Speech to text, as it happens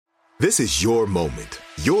This is your moment,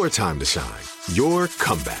 your time to shine, your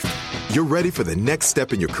comeback. You're ready for the next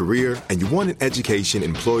step in your career, and you want an education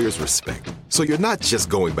employers respect. So you're not just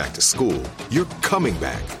going back to school, you're coming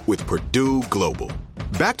back with Purdue Global.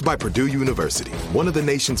 Backed by Purdue University, one of the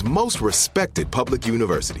nation's most respected public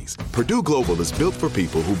universities, Purdue Global is built for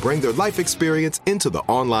people who bring their life experience into the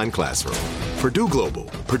online classroom. Purdue Global,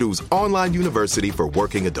 Purdue's online university for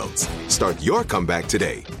working adults. Start your comeback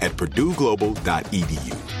today at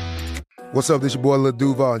purdueglobal.edu. What's up, this your boy Lil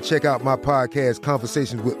Duval, and check out my podcast,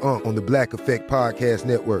 Conversations with Unc, on the Black Effect Podcast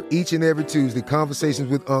Network. Each and every Tuesday, Conversations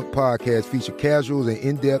with Unc podcast feature casuals and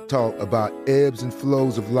in-depth talk about ebbs and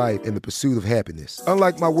flows of life and the pursuit of happiness.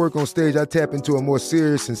 Unlike my work on stage, I tap into a more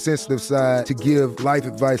serious and sensitive side to give life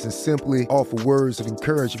advice and simply offer words of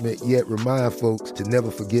encouragement, yet remind folks to never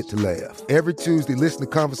forget to laugh. Every Tuesday, listen to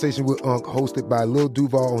Conversation with Unc, hosted by Lil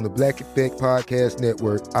Duval on the Black Effect Podcast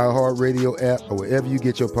Network, iHeartRadio app, or wherever you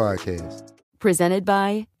get your podcasts. Presented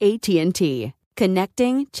by AT&T.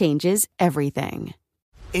 Connecting changes everything.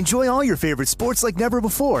 Enjoy all your favorite sports like never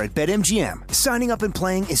before at BetMGM. Signing up and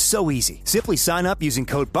playing is so easy. Simply sign up using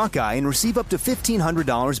code Buckeye and receive up to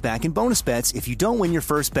 $1,500 back in bonus bets if you don't win your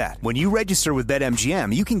first bet. When you register with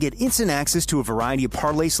BetMGM, you can get instant access to a variety of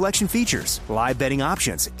parlay selection features, live betting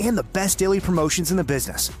options, and the best daily promotions in the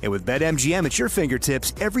business. And with BetMGM at your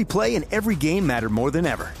fingertips, every play and every game matter more than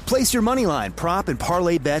ever. Place your moneyline, prop, and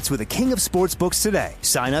parlay bets with the king of sportsbooks today.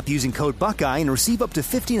 Sign up using code Buckeye and receive up to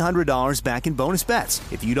 $1,500 back in bonus bets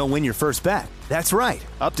if you don't win your first bet. That's right,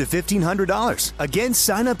 up to $1,500. Again,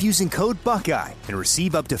 sign up using code Buckeye and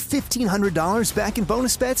receive up to $1,500 back in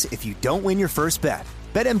bonus bets if you don't win your first bet.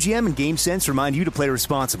 BetMGM and GameSense remind you to play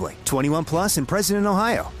responsibly. 21 plus and present in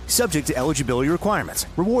Ohio. Subject to eligibility requirements.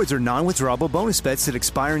 Rewards are non-withdrawable bonus bets that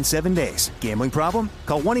expire in 7 days. Gambling problem?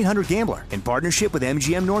 Call 1-800-GAMBLER in partnership with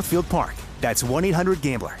MGM Northfield Park. That's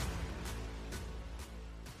 1-800-GAMBLER.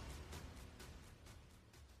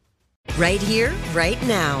 Right here, right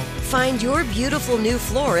now. Find your beautiful new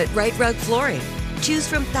floor at Right Rug Flooring. Choose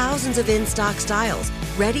from thousands of in-stock styles,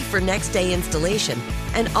 ready for next day installation,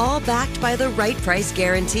 and all backed by the right price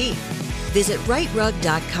guarantee. Visit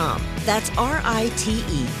rightrug.com. That's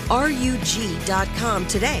RITERUG.com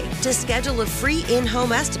today to schedule a free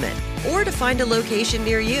in-home estimate or to find a location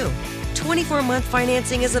near you. 24-month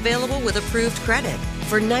financing is available with approved credit.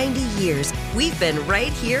 For 90 years, we've been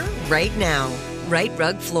right here, right now. Right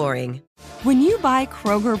Rug Flooring. When you buy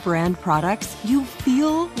Kroger brand products, you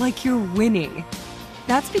feel like you're winning.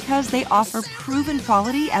 That's because they offer proven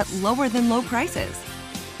quality at lower than low prices.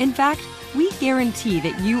 In fact, we guarantee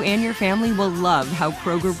that you and your family will love how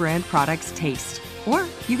Kroger brand products taste, or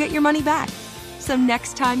you get your money back. So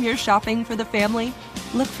next time you're shopping for the family,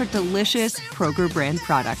 look for delicious Kroger brand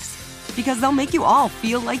products, because they'll make you all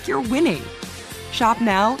feel like you're winning. Shop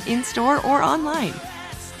now, in-store, or online.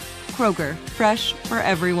 Kroger, fresh for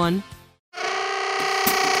everyone.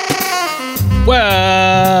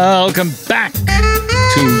 Welcome back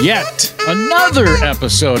to yet another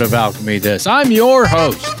episode of Alchemy This. I'm your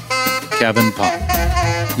host, Kevin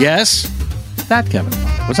Pollak. Yes, that Kevin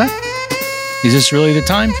Pollak. What's that? Is this really the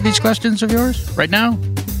time for these questions of yours? Right now?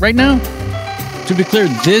 Right now? To be clear,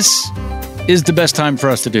 this is the best time for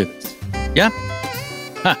us to do this. Yeah?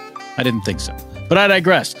 Huh, I didn't think so. But I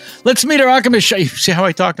digress. Let's meet our alchemist. You see how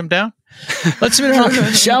I talked him down? Let's meet our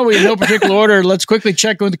alchemist, shall we? In no particular order. Let's quickly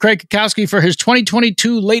check with Craig Kakowski for his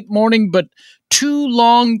 2022 late morning, but too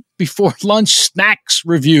long before lunch snacks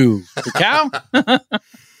review. The cow?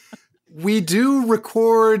 We do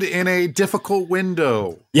record in a difficult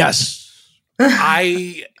window. Yes.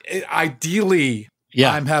 Ideally,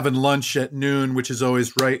 yeah. I'm having lunch at noon, which is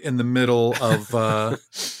always right in the middle of our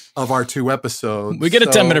two episodes. We get a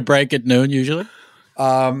 10-minute break at noon usually.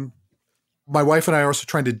 My wife and I are also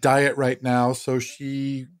trying to diet right now, so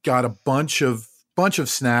she got a bunch of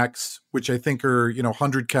snacks, which I think are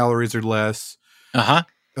 100 calories or less. At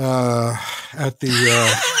the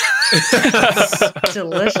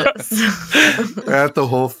delicious at the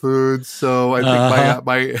Whole Foods. So I think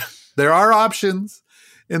my there are options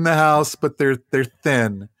in the house, but they're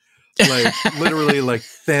thin, like literally like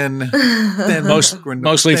thin,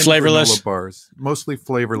 mostly thin flavorless bars, mostly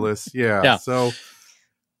flavorless. Yeah. So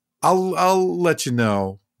I'll let you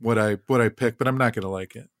know what I pick, but I'm not going to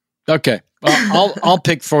like it. Okay, I'll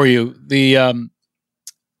pick for you. The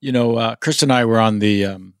Chris and I were on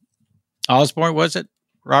the Osborne. Was it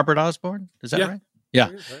Robert Osborne? Is that right? Yeah.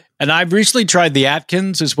 And I've recently tried the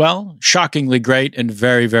Atkins as well. Shockingly great and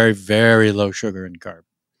very, very, very low sugar and carb.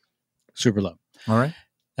 Super low. All right.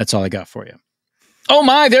 That's all I got for you. Oh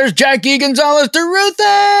my, there's Jackie Gonzalez Durruti!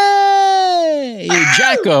 Hey,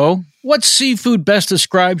 Jacko, what seafood best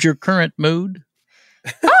describes your current mood?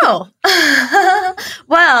 Oh,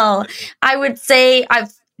 well, I would say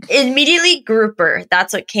I've immediately grouper.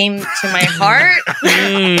 That's what came to my heart.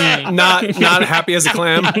 Not happy as a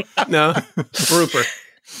clam. No, grouper.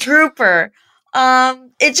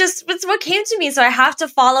 It's what came to me. So I have to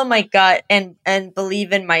follow my gut and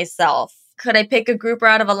believe in myself. Could I pick a grouper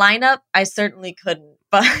out of a lineup? I certainly couldn't.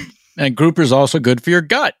 But and grouper's also good for your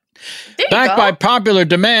gut. Backed by popular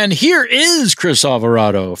demand, here is Chris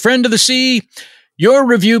Alvarado, friend of the sea. Your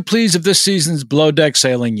review, please, of this season's Below Deck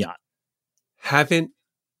Sailing Yacht. Haven't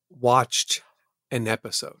watched an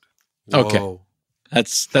episode. Okay. Whoa.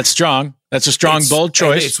 That's strong. That's a strong, bold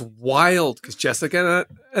choice. It's wild because Jessica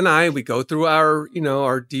and I, we go through our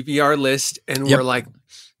DVR list and we're like,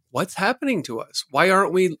 what's happening to us? Why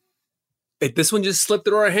aren't we? This one just slipped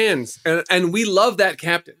through our hands. And we love that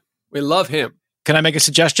captain. We love him. Can I make a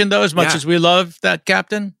suggestion, though, as much as we love that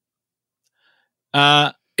captain?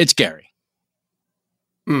 It's Gary.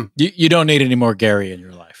 You don't need any more Gary in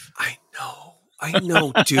your life. I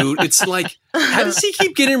know, dude. It's like, how does he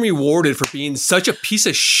keep getting rewarded for being such a piece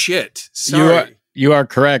of shit? Sorry. You are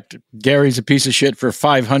correct. Gary's a piece of shit for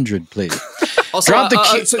 500, please. Also, drop the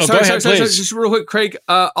key. Sorry, just real quick, Craig.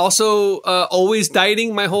 Also, always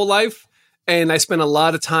dieting my whole life. And I spent a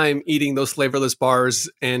lot of time eating those flavorless bars.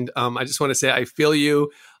 And I just want to say, I feel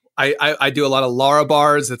you. I do a lot of Lara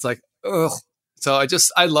bars. It's like, ugh. So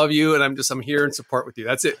I love you. And I'm here in support with you.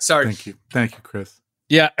 That's it. Sorry. Thank you, Chris.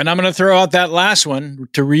 Yeah. And I'm going to throw out that last one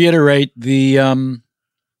to reiterate the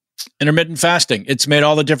intermittent fasting. It's made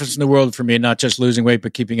all the difference in the world for me, not just losing weight,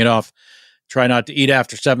 but keeping it off. Try not to eat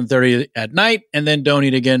after 7:30 at night, and then don't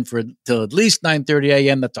eat again till at least 9:30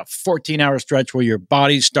 a.m. That's a 14-hour stretch where your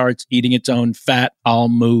body starts eating its own fat. I'll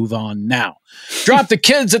move on now. Drop the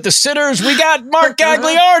kids at the sitters. We got Mark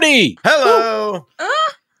Gagliardi. Hello.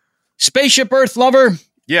 Spaceship Earth lover.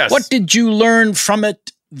 Yes. What did you learn from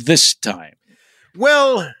it this time?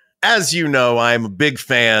 Well, as you know, I'm a big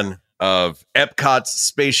fan of Epcot's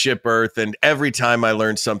Spaceship Earth, and every time I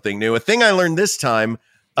learn something new. A thing I learned this time,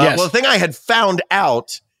 well, the thing I had found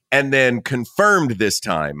out and then confirmed this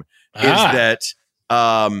time is that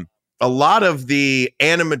a lot of the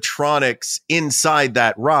animatronics inside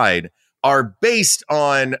that ride are based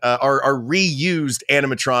on are reused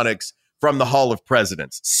animatronics from the Hall of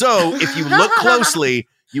Presidents. So if you look closely,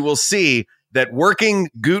 you will see that working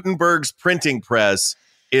Gutenberg's printing press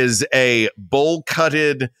is a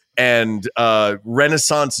bowl-cutted and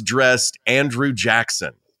Renaissance-dressed Andrew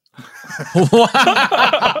Jackson.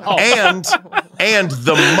 Wow. And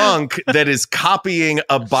the monk that is copying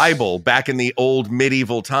a Bible back in the old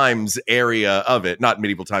medieval times area of it, not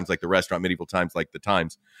medieval times like the restaurant, medieval times like the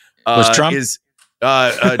times. Was Trump?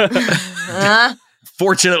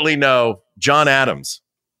 Fortunately, no. John Adams.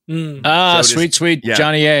 So sweet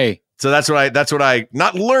Johnny A. So that's what I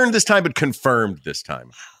not learned this time, but confirmed this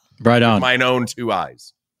time. Right on. With mine own two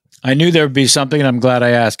eyes. I knew there would be something, and I'm glad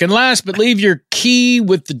I asked. And last, but leave your key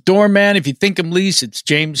with the doorman. If you think I'm lease, it's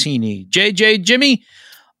James Heaney. JJ, Jimmy,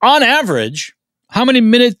 on average, how many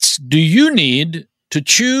minutes do you need to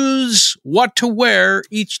choose what to wear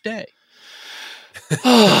each day?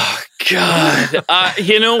 Oh, God.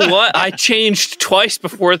 You know what? I changed twice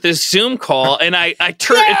before this Zoom call, and it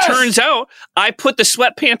turns out I put the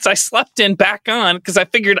sweatpants I slept in back on because I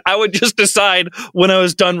figured I would just decide when I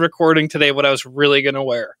was done recording today what I was really going to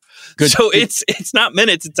wear. It's not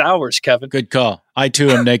minutes, it's hours, Kevin. Good call. I, too,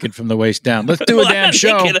 am naked from the waist down. Let's do a damn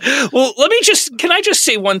show. Naked. Well, can I just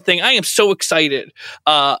say one thing? I am so excited.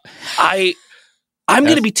 I'm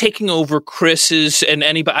going to be taking over Chris's and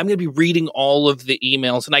anybody. I'm going to be reading all of the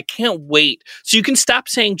emails, and I can't wait. So you can stop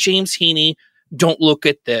saying, James Heaney, don't look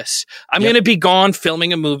at this. I'm going to be gone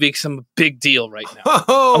filming a movie because I'm a big deal right now.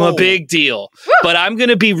 I'm a big deal. But I'm going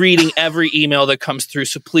to be reading every email that comes through,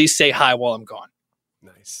 so please say hi while I'm gone.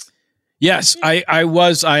 Nice. Yes, I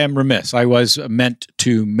am remiss. I was meant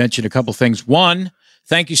to mention a couple things. One,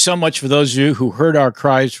 thank you so much for those of you who heard our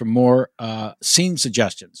cries for more scene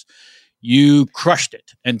suggestions. You crushed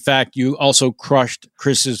it. In fact, you also crushed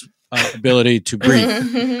Chris's ability to breathe.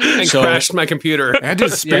 And crashed my computer. And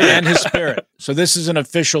his spirit. Yeah, and his spirit. So this is an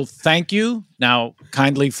official thank you. Now,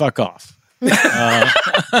 kindly fuck off.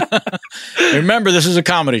 Remember, this is a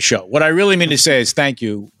comedy show. What I really mean to say is thank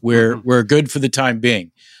you. We're good for the time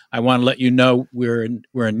being. I want to let you know we're in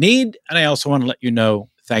need, and I also want to let you know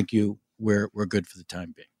thank you. We're good for the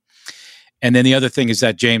time being. And then the other thing is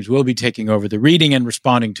that James will be taking over the reading and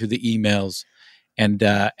responding to the emails and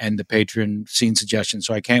the patron scene suggestions.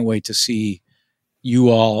 So I can't wait to see you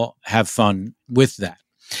all have fun with that.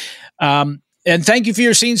 And thank you for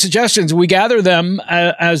your scene suggestions. We gather them,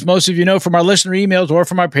 as most of you know, from our listener emails or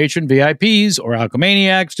from our patron VIPs or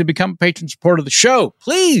Alchemaniacs to become a patron supporter of the show.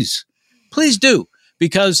 Please do,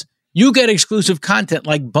 because you get exclusive content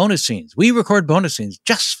like bonus scenes. We record bonus scenes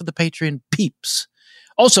just for the Patreon peeps.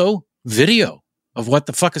 Also, video of what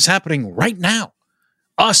the fuck is happening right now.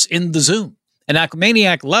 Us in the Zoom. And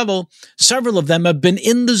Alchemaniac level, several of them have been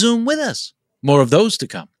in the Zoom with us. More of those to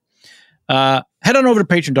come. Head on over to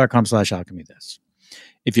patreon.com/alchemythis.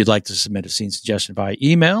 If you'd like to submit a scene suggestion via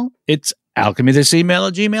email, it's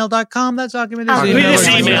alchemythisemail@gmail.com. That's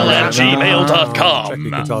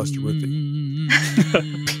alchemythisemail@gmail.com.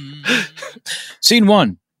 Scene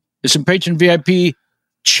 1 is from patron VIP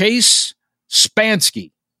Chase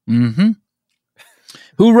Spansky, who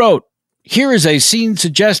wrote, "Here is a scene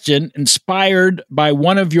suggestion inspired by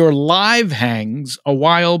one of your live hangs a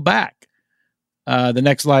while back." The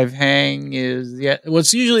next live hang is,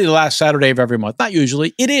 it's usually the last Saturday of every month. Not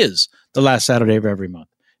usually, it is the last Saturday of every month.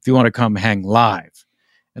 If you want to come hang live.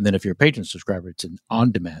 And then if you're a patron subscriber, it's an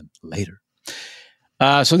on-demand later.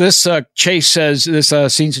 So this Chase says this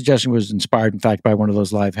scene suggestion was inspired, in fact, by one of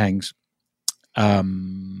those live hangs.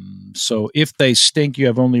 So if they stink, you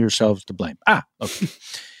have only yourselves to blame. Okay.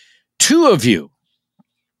 2 of you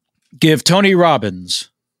give Tony Robbins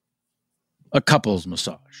a couples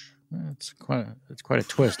massage. It's quite a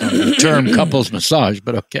twist on the term couples massage,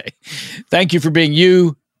 but okay. Thank you for being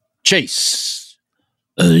you, Chase.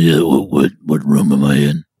 What room am I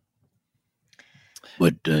in?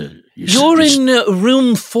 You're in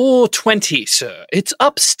room 420, sir. It's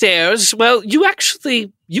upstairs. Well, you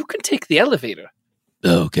can take the elevator.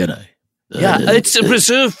 Oh, can I? It's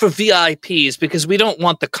reserved for VIPs because we don't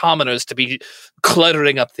want the commoners to be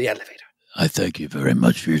cluttering up the elevator. I thank you very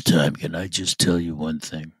much for your time. Can I just tell you one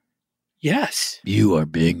thing? Yes. You are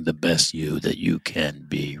being the best you that you can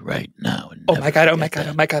be right now. Oh my God.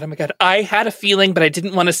 I had a feeling, but I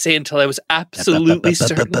didn't want to say until I was absolutely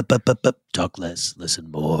certain. Talk less,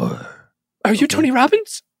 listen more. Are you Tony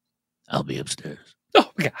Robbins? I'll be upstairs.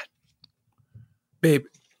 Oh my God. Babe,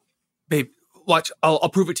 watch. I'll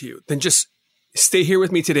prove it to you. Then just stay here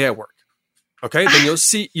with me today at work. Okay? Then you'll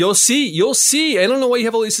see. I don't know why you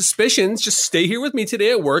have all these suspicions. Just stay here with me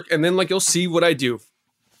today at work, and then you'll see what I do.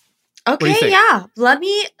 Okay, yeah. Let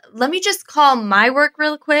me just call my work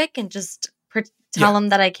real quick and just tell them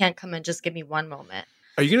that I can't come in. Just give me one moment.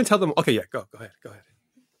 Are you going to tell them? Okay, yeah. Go ahead.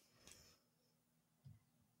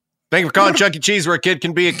 Thank you for calling Chuck E. Cheese, where a kid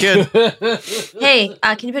can be a kid. Hey,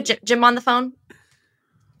 can you put Jim on the phone?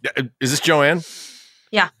 Is this Joanne?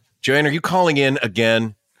 Yeah. Joanne, are you calling in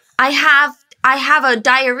again? I have a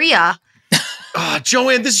diarrhea.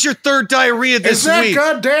 Joanne, this is your 3rd diarrhea this week. Is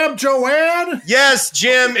that goddamn Joanne? Yes,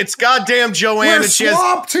 Jim, it's goddamn Joanne. We're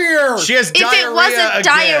swamped here. She has diarrhea. If it wasn't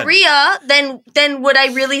diarrhea, then would I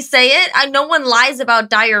really say it? No one lies about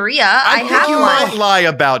diarrhea. I have you one. might lie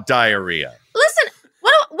about diarrhea. Listen,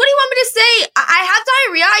 what do you want me to say? I have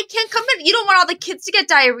diarrhea. I can't come in. You don't want all the kids to get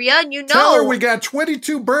diarrhea, and you know. Tell her we got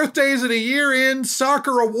 22 birthdays in a year in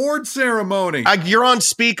soccer award ceremony. You're on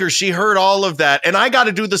speaker. She heard all of that. And I got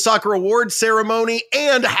to do the soccer award ceremony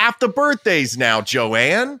and half the birthdays now,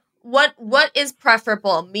 Joanne. What is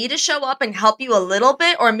preferable? Me to show up and help you a little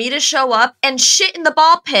bit, or me to show up and shit in the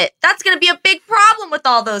ball pit? That's going to be a big problem with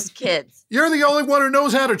all those kids. You're the only one who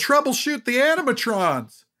knows how to troubleshoot the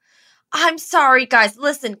animatrons. I'm sorry, guys.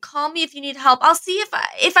 Listen, call me if you need help. I'll see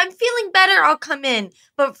if I'm feeling better, I'll come in.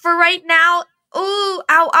 But for right now, ooh,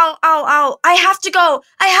 ow. I have to go.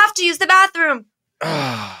 I have to use the bathroom.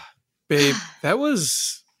 Babe, that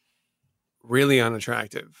was really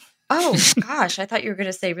unattractive. Oh, gosh. I thought you were going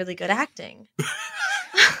to say really good acting.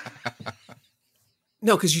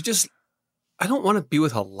 No, because I don't want to be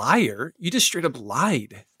with a liar. You just straight up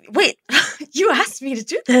lied. Wait, you asked me to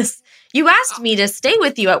do this. You asked me to stay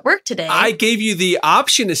with you at work today. I gave you the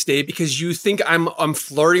option to stay because you think I'm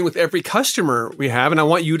flirting with every customer we have, and I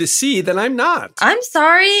want you to see that I'm not. I'm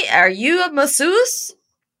sorry. Are you a masseuse?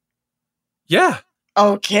 Yeah.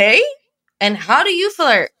 Okay. And how do you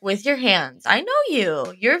flirt? With your hands. I know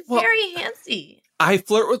you. You're very handsy. I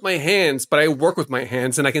flirt with my hands, but I work with my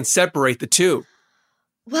hands, and I can separate the two.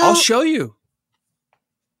 Well, I'll show you.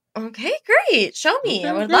 Okay, great. Show me.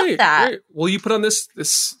 I would love that. Great. Will you put on this? Will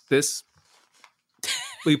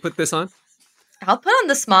you put this on? I'll put on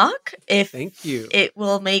the smock if Thank you. It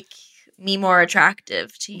will make me more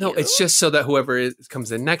attractive to you. No, it's just so that whoever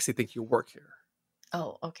comes in next, they think you work here.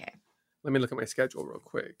 Oh, okay. Let me look at my schedule real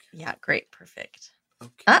quick. Yeah, great. Perfect.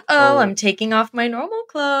 Okay. I'm taking off my normal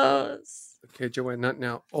clothes. Okay, Joanne, not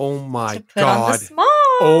now. Oh my to put on the smock.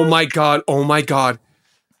 Oh my God.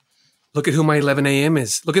 Look at who my 11 a.m.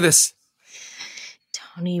 is. Look at this.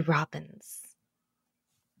 Tony Robbins.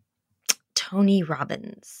 Tony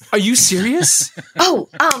Robbins. Are you serious? No.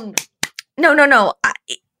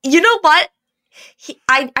 You know what?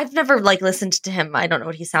 I've never listened to him. I don't know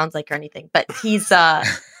what he sounds like or anything, but he's a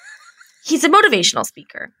motivational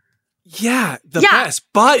speaker. Yeah, the best.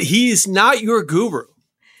 But he's not your guru.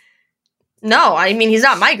 No, I mean, he's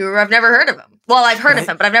not my guru. I've never heard of him. Well, I've heard of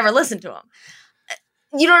him, but I've never listened to him.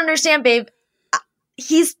 You don't understand, babe.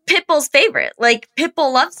 He's Pitbull's favorite.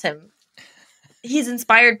 Pitbull loves him. He's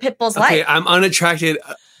inspired Pitbull's life. Okay, I'm unattracted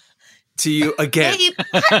to you again. Babe,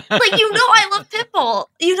 I love Pitbull.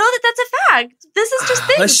 You know that's a fact. This is just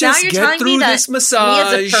things. Let's now just you're get telling me through that this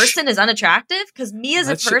massage. me as a person is unattractive? Because me as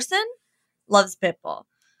a person loves Pitbull.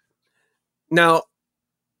 Now,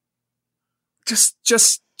 just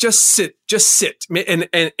sit. And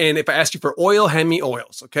if I ask you for oil, hand me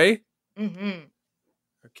oils, okay? Mm-hmm.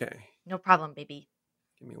 Okay. No problem, baby.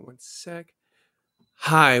 Give me 1 sec.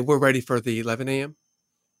 Hi, we're ready for the 11 a.m.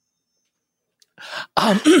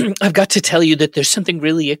 I've got to tell you that there's something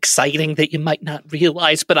really exciting that you might not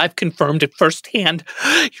realize, but I've confirmed it firsthand.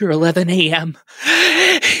 Your 11 a.m.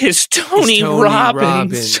 is Tony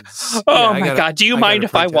Robbins. Oh my God. Do you mind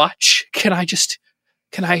if I watch? Can I just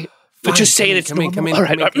say it? It's normal. All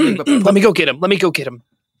right. Let me go get him.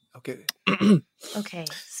 Okay. Okay.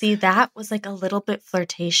 See, that was a little bit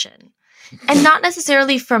flirtation. And not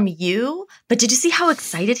necessarily from you, but did you see how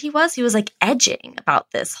excited he was? He was edging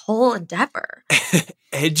about this whole endeavor.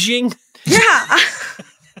 Edging? Yeah.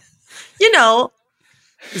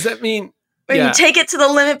 Does that mean where you take it to the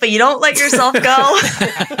limit, but you don't let yourself go?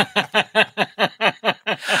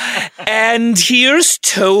 And here's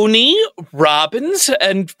Tony Robbins,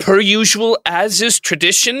 and per usual, as is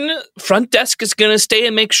tradition, front desk is going to stay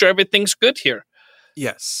and make sure everything's good here.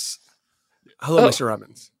 Yes. Hello, Mr.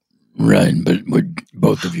 Robbins. Right, but would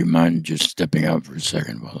both of you mind just stepping out for a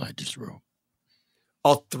second while I just roll?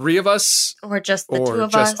 All three of us? Or just the two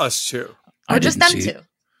of us? Or just us two? Or just them two?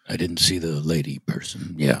 I didn't see the lady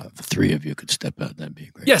person. Yeah, the three of you could step out. That'd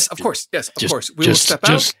be great. Yes, of course. Yes, of course. We will step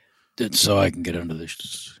out. So I can get under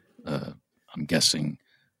this, I'm guessing,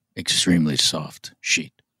 extremely soft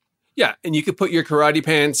sheet. Yeah, and you could put your karate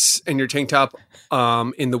pants and your tank top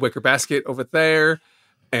in the wicker basket over there.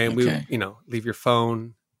 And we, leave your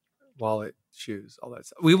phone, wallet, shoes, all that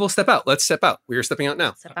stuff. We will step out. Let's step out. We are stepping out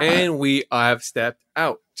now. And we have stepped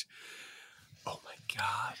out. Oh my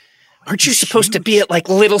God. Aren't you supposed to be at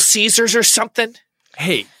Little Caesars or something?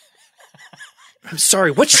 Hey. I'm sorry.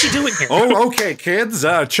 What's she doing here? Oh, okay, kids.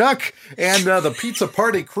 Chuck and the Pizza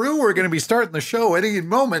Party crew are going to be starting the show any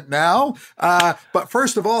moment now. But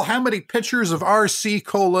first of all, how many pitchers of RC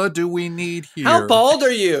Cola do we need here? How bald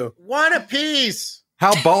are you? One apiece.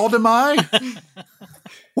 How bald am I?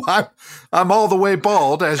 Well, I'm all the way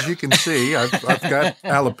bald, as you can see. I've got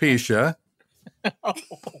alopecia.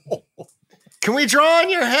 Can we draw on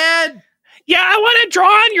your head? Yeah, I want to draw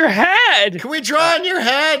on your head. Can we draw on your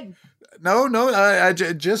head? No.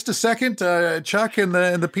 Just a second. Chuck and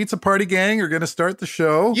the Pizza Party gang are going to start the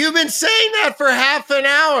show. You've been saying that for half an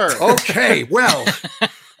hour. Okay, well.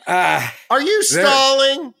 Are you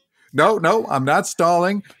stalling? No, I'm not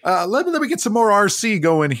stalling. Let me get some more RC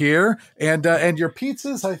going here. And your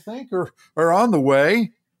pizzas, I think, are on the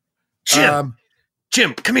way. Jim,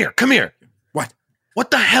 come here. What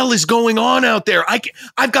the hell is going on out there?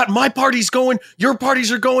 I've got my parties going. Your parties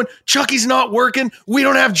are going. Chucky's not working. We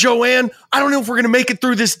don't have Joanne. I don't know if we're going to make it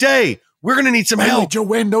through this day. We're going to need some help.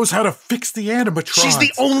 Joanne knows how to fix the animatronics. She's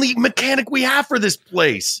the only mechanic we have for this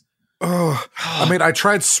place. Oh, I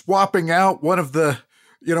tried swapping out one of the,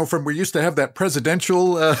 from we used to have that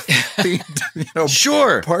presidential themed,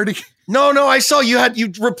 sure party. No, I saw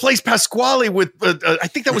you replaced Pasquale with, I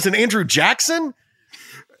think that was an Andrew Jackson.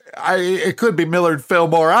 It could be Millard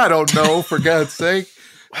Fillmore. I don't know, for God's sake.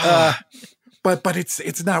 But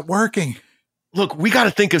it's not working. Look, we got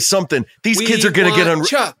to think of something. These kids are going to get on.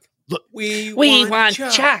 Chuck. Look, we want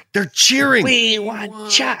Chuck. They're cheering. We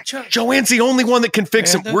want Chuck. Joanne's the only one that can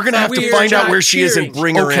fix him. We're going to have to find out where she is and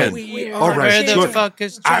bring her in. All right. Where the fuck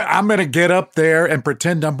is Chuck? I'm going to get up there and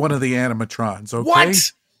pretend I'm one of the animatrons. Okay.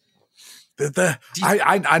 What?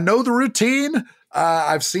 I know the routine.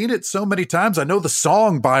 I've seen it so many times. I know the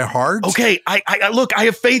song by heart. Okay, I look, I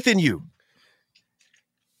have faith in you.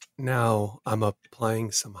 Now I'm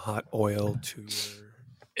applying some hot oil to your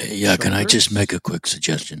Yeah, can I just make a quick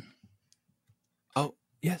suggestion? Oh,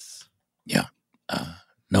 yes. Yeah.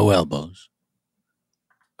 No elbows.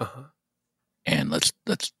 Uh-huh. And let's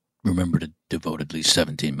remember to devote at least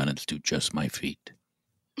 17 minutes to just my feet.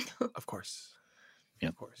 Of course. Yeah.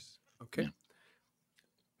 Of course. Okay.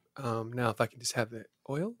 Now, if I can just have the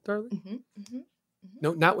oil, darling. Mm-hmm.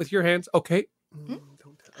 No, not with your hands. Okay.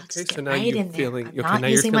 Okay, so now you're feeling. Okay, now you're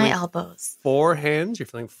using feeling my elbows. 4 hands. You're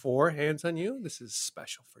feeling 4 hands on you. This is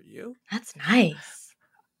special for you. That's nice.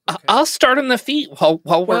 Okay. I'll start on the feet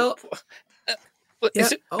while we're. Yeah.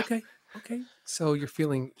 Okay. So you're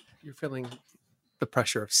feeling the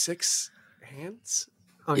pressure of 6 hands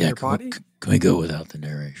on your body. Can we go without the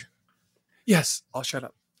narration? Yes. I'll shut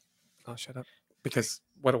up. Because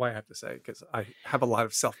what do I have to say? Because I have a lot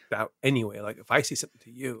of self-doubt anyway. Like if I say something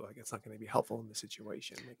to you, like it's not going to be helpful in the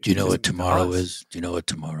situation. Like, Do you know what tomorrow is? Do you know what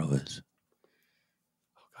tomorrow is?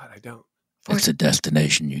 Oh God, I don't. It's a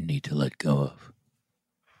destination you need to let go of.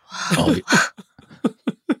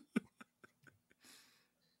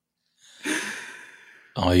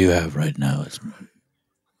 All you have right now is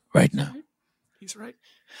right now. He's right.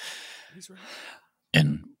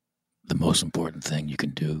 And the most important thing you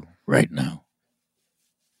can do right now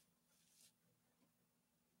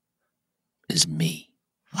is me.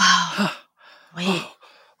 Wow. Wait.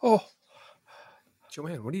 Oh.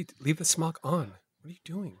 Joanne, what do you leave the smock on? What are you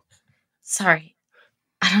doing? Sorry.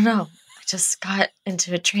 I don't know. I just got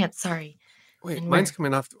into a trance. Sorry. Wait, And mine's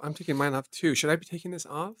coming off. I'm taking mine off too. Should I be taking this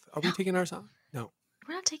off? Are we taking ours off? No.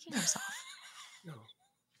 We're not taking ours off. No.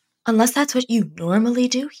 Unless that's what you normally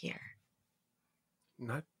do here.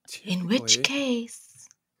 Not In which case?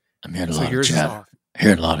 I'm hearing a lot of chatter.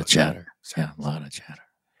 Hearing a lot of chatter. Yeah, a lot of chatter.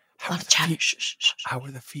 A lot of chatter. How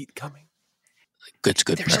are the feet coming? It's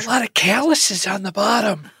good. There's a lot of calluses on the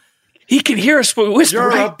bottom. He can hear us whisper.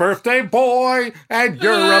 You're a birthday boy and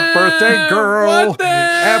you're a birthday girl.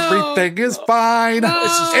 Everything is fine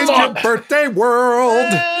in your birthday world.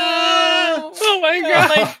 Oh my God,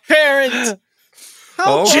 my parents.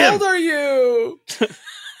 How Jim. old are you?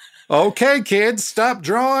 Okay, kids, stop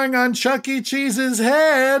drawing on Chuck E. Cheese's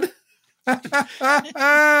head.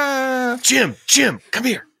 Jim, come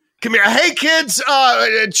here. Hey, kids,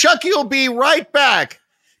 Chucky will be right back.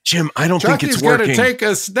 Jim, I don't think it's working. Chucky's going to take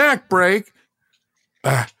a snack break.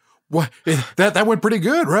 What? That went pretty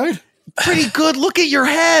good, right? Pretty good. Look at your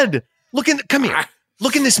head. Come here.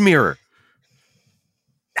 Look in this mirror.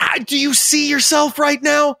 Do you see yourself right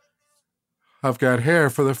now? I've got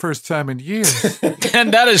hair for the first time in years.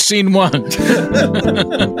 And that is scene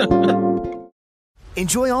 1.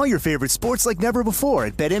 Enjoy all your favorite sports like never before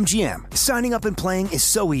at BetMGM. Signing up and playing is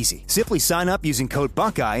so easy. Simply sign up using code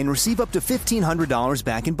Buckeye and receive up to $1,500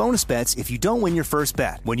 back in bonus bets if you don't win your first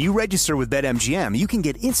bet. When you register with BetMGM, you can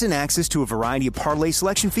get instant access to a variety of parlay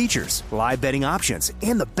selection features, live betting options,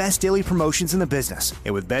 and the best daily promotions in the business.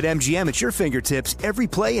 And with BetMGM at your fingertips, every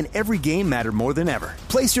play and every game matter more than ever.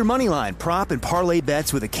 Place your moneyline, prop, and parlay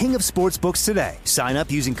bets with the king of sportsbooks today. Sign up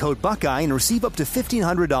using code Buckeye and receive up to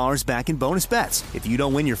 $1,500 back in bonus bets if you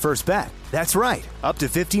don't win your first bet. That's right, up to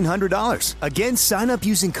 $1,500. Again, sign up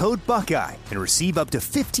using code Buckeye and receive up to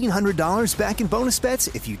 $1,500 back in bonus bets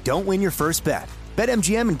if you don't win your first bet.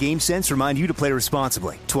 BetMGM and GameSense remind you to play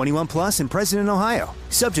responsibly. 21 plus and present in Ohio.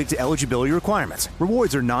 Subject to eligibility requirements.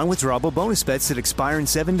 Rewards are non-withdrawable bonus bets that expire in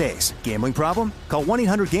 7 days. Gambling problem? Call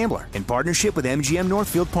 1-800-GAMBLER in partnership with MGM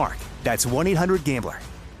Northfield Park. That's 1-800-GAMBLER.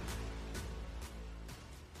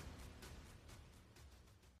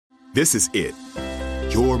 This is it.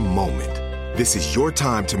 Your moment. This is your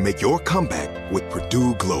time to make your comeback with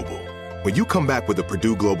Purdue Global. When you come back with a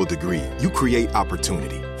Purdue Global degree, you create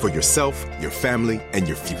opportunity for yourself, your family, and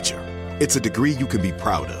your future. It's a degree you can be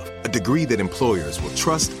proud of, a degree that employers will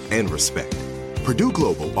trust and respect. Purdue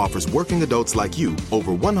Global offers working adults like you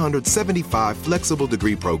over 175 flexible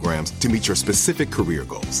degree programs to meet your specific career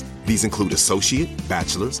goals. These include associate,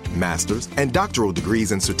 bachelor's, master's, and doctoral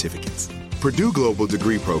degrees and certificates. Purdue Global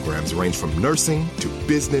degree programs range from nursing to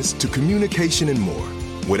business to communication and more.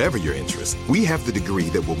 Whatever your interest, we have the degree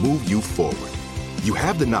that will move you forward. You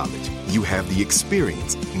have the knowledge, you have the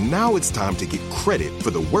experience. Now it's time to get credit for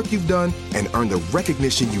the work you've done and earn the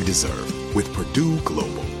recognition you deserve with Purdue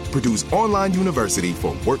Global, Purdue's online university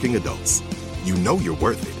for working adults. You know you're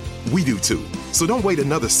worth it. We do too. So don't wait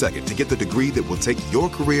another second to get the degree that will take your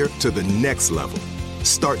career to the next level.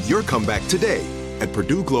 Start your comeback today at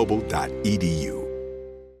purdueglobal.edu.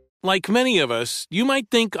 Like many of us, you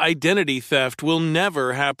might think identity theft will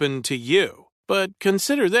never happen to you. But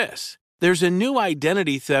consider this. There's a new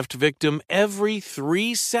identity theft victim every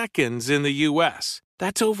 3 seconds in the U.S.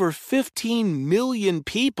 That's over 15 million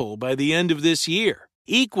people by the end of this year,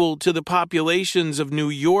 equal to the populations of New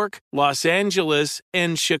York, Los Angeles,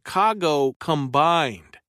 and Chicago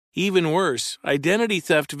combined. Even worse, identity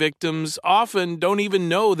theft victims often don't even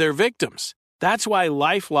know they're victims. That's why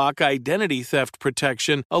LifeLock Identity Theft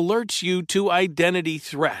Protection alerts you to identity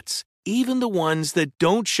threats, even the ones that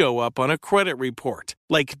don't show up on a credit report,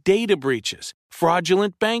 like data breaches,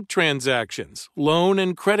 fraudulent bank transactions, loan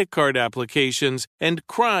and credit card applications, and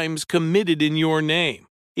crimes committed in your name.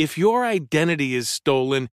 If your identity is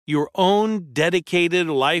stolen, your own dedicated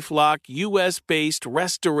LifeLock U.S.-based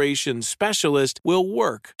restoration specialist will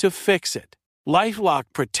work to fix it. LifeLock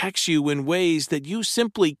protects you in ways that you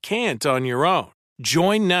simply can't on your own.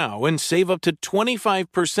 Join now and save up to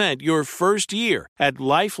 25% your first year at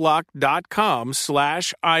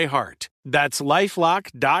LifeLock.com/iHeart. That's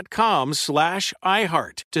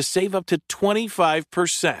LifeLock.com/iHeart to save up to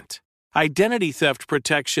 25%. Identity theft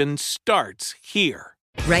protection starts here.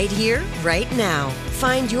 Right here, right now.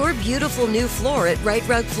 Find your beautiful new floor at Right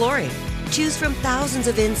Rug Flooring. Choose from thousands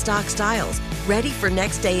of in-stock styles, ready for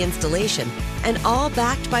next day installation, and all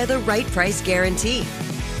backed by the right price guarantee.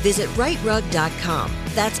 Visit rightrug.com.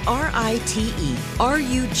 That's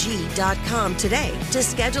RITERUG.com today to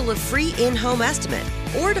schedule a free in-home estimate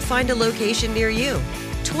or to find a location near you.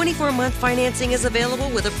 24-month financing is available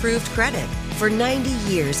with approved credit. For 90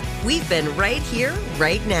 years, we've been right here,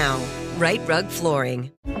 right now. Right Rug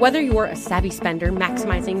Flooring. Whether you're a savvy spender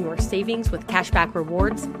maximizing your savings with cashback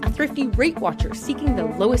rewards, a thrifty rate watcher seeking the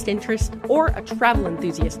lowest interest, or a travel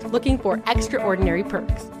enthusiast looking for extraordinary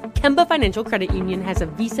perks, Kemba Financial Credit Union has a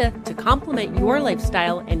visa to complement your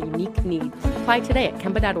lifestyle and unique needs. Apply today at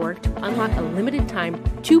Kemba.org to unlock a limited time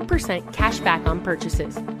 2% cash back on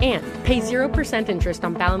purchases and pay 0% interest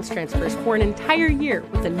on balance transfers for an entire year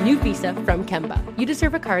with a new visa from Kemba. You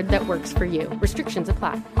deserve a card that works for you. Restrictions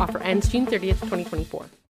apply. Offer ends June 30th, 2024.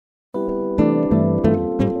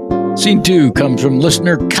 Scene 2 comes from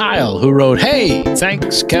listener Kyle, who wrote, "Hey,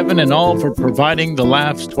 thanks, Kevin and all, for providing the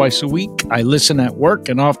laughs twice a week. I listen at work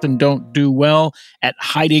and often don't do well at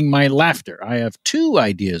hiding my laughter. I have 2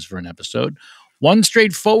 ideas for an episode, one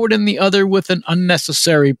straightforward and the other with an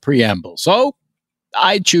unnecessary preamble. So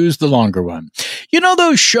I choose the longer one. You know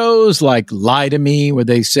those shows like Lie to Me, where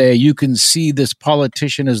they say you can see this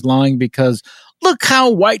politician is lying because look how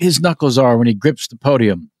white his knuckles are when he grips the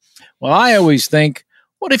podium? Well, I always think,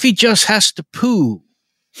 what if he just has to poo?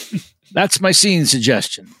 That's my scene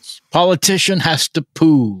suggestions. Politician has to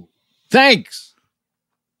poo. Thanks."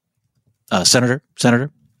 Senator,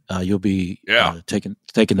 you'll be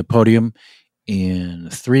taking the podium in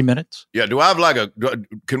 3 minutes. Yeah. Do I have like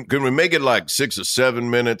can we make it like 6 or 7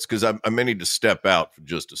 minutes? Because I may need to step out for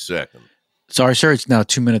just a second. Sorry, sir. It's now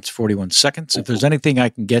 2 minutes, 41 seconds. If there's anything I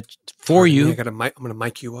can get for you. I'm going to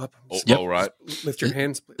mic you up. Yep. All right. Lift your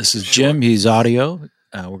hands, please. This is Jim. He's audio.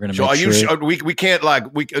 We're going to make sure. We can't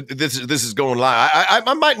this is going live.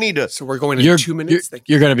 I might need to. So we're going in 2 minutes.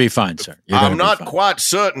 You're going to be fine, sir. I'm not quite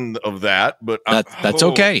certain of that, but that's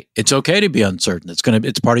okay. It's okay to be uncertain. It's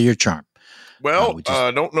part of your charm. Well,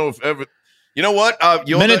 I don't know if ever. You know what?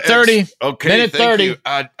 Minute 30. Okay, minute 30. You.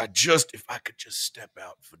 I just, if I could just step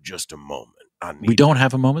out for just a moment. We don't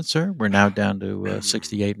have a moment, sir. We're now down to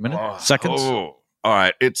 68 seconds. Oh, all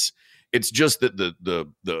right. It's just that the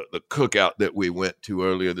cookout that we went to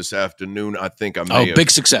earlier this afternoon, I think I may have,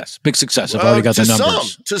 big success. Big success. I've already got the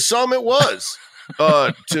numbers. To some it was.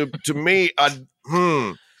 To me,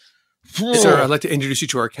 Sir, I'd like to introduce you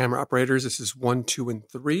to our camera operators. This is 1, 2, and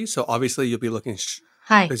 3. So obviously you'll be looking.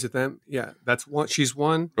 Hi. Is it them? Yeah, that's 1. She's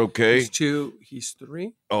 1. Okay. He's 2. He's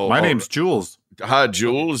 3. Oh, my name's Jules. Hi,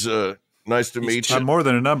 Jules. Nice to meet you. I'm more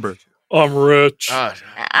than a number. I'm rich. I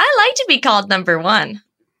like to be called number 1.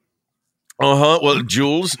 Well,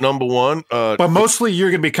 Jules, number 1. But mostly you're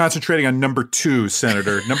going to be concentrating on number 2,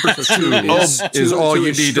 Senator. Number 2 is all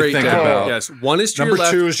you need to think about. Yes, 1 is to number your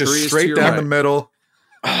left, 2 is just straight down the middle.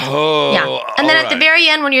 Oh, yeah. And then at the very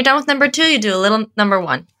end, when you're done with number 2, you do a little number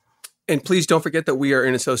 1. And please don't forget that we are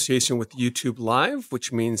in association with YouTube Live,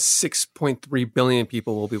 which means 6.3 billion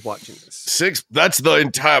people will be watching this. That's the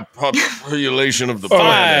entire population of the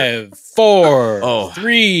planet. 5, 4,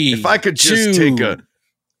 3. If I could just take a.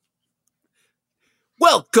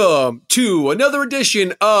 Welcome to another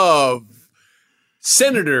edition of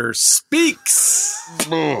Senator Speaks.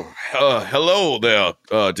 Hello there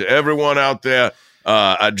to everyone out there.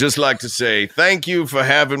 I'd just like to say thank you for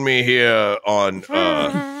having me here on.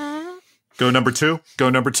 Go number 2. Go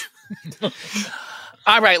number 2.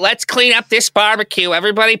 All right, let's clean up this barbecue.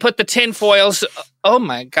 Everybody put the tin foils. Oh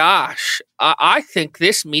my gosh. I think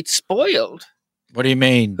this meat's spoiled. What do you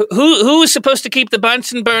mean? Who is supposed to keep the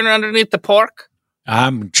Bunsen burner underneath the pork?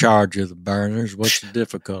 I'm in charge of the burners. What's the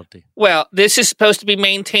difficulty? Well, this is supposed to be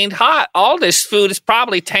maintained hot. All this food is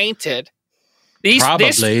probably tainted.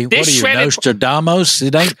 Probably. What are you, Nostradamus?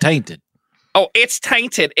 It ain't tainted. Oh, it's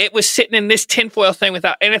tainted. It was sitting in this tinfoil thing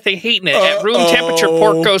without anything heating it. At room temperature,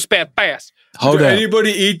 pork goes bad fast. Did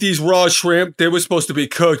anybody eat these raw shrimp? They were supposed to be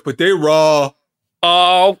cooked, but they raw.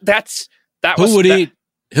 Oh, that's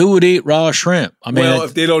Who would eat raw shrimp? I mean,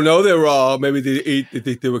 if they don't know they're raw, maybe they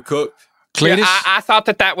think they were cooked. Yeah, I thought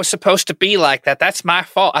that was supposed to be like that. That's my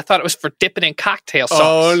fault. I thought it was for dipping in cocktail sauce.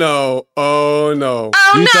 Oh no! Oh no!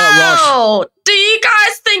 Do you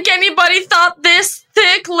guys think anybody thought this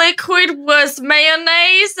thick liquid was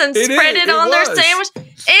mayonnaise and spread it on their sandwich?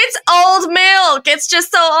 It's old milk. It's just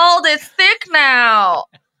so old. It's thick now.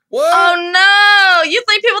 What? Oh no! You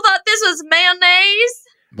think people thought this was mayonnaise?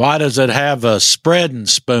 Why does it have a spreading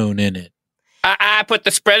spoon in it? I put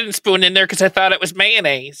the spreading spoon in there because I thought it was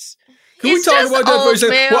mayonnaise. Can we talk about that for a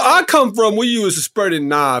second? Where I come from, we use a spreading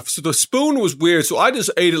knife, so the spoon was weird. So I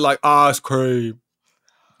just ate it like ice cream.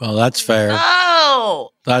 Well, that's fair.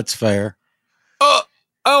 Oh, that's fair. I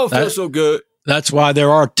don't feel so good. That's why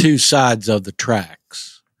there are two sides of the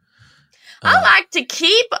tracks. I like to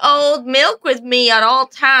keep old milk with me at all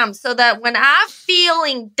times so that when I'm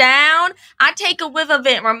feeling down, I take a whiff of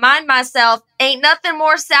it and remind myself, ain't nothing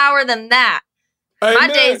more sour than that. Amen. My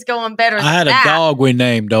day's going better than that. I had a dog we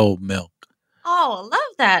named Old Milk. Oh, I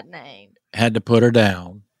love that name. Had to put her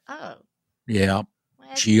down. Oh. Yeah.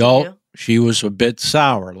 She was a bit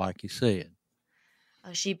sour, like you said.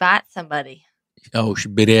 Oh, she bite somebody. Oh, she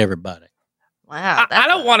bit everybody. Wow. I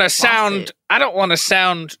don't want to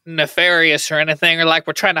sound nefarious or anything, or like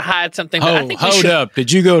we're trying to hide something. But I think hold up! Did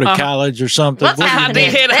you go to college or something? I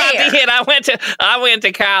did. I went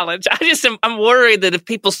to college. I'm worried that if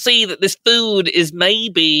people see that this food is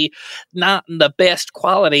maybe not in the best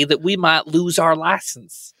quality, that we might lose our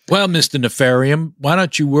license. Well, Mr. Nefarium, why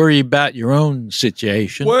don't you worry about your own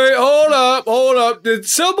situation? Wait, hold up. Did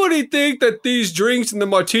somebody think that these drinks in the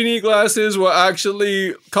martini glasses were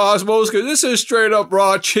actually Cosmos? Because this is straight up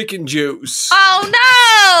raw chicken juice.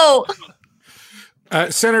 Oh, no!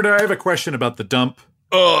 Senator, I have a question about the dump.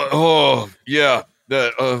 Yeah.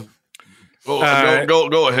 Go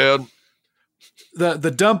ahead.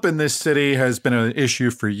 The dump in this city has been an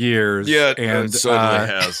issue for years. Yeah, it certainly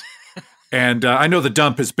has. And I know the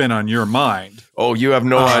dump has been on your mind. Oh, you have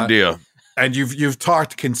no idea. And you've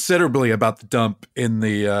talked considerably about the dump in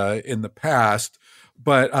the past.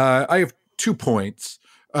 But I have 2 points.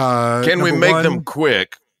 Can we make them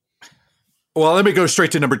quick? Well, let me go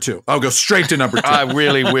straight to number 2. I'll go straight to number 2. I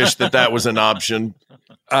really wish that was an option.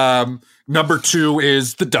 Number 2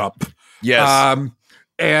 is the dump. Yes.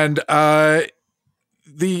 And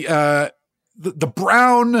the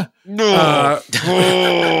Brown Brown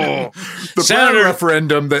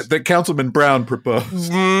referendum that Councilman Brown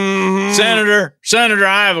proposed. Mm-hmm. Senator,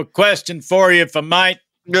 I have a question for you, if I might.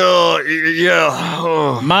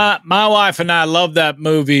 Yeah. My wife and I love that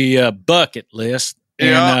movie Bucket List.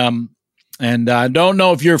 Yeah. And I don't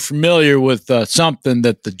know if you're familiar with something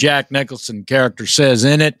that the Jack Nicholson character says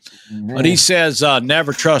in it, but he says,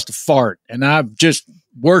 never trust a fart. And I've just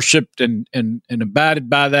worshipped and abided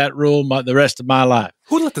by that rule the rest of my life.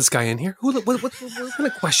 Who let this guy in here? What kind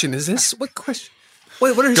of question is this? What question?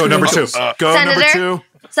 What are his Go number 2. Number 2.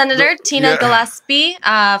 Senator Tina Gillespie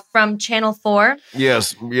from Channel 4.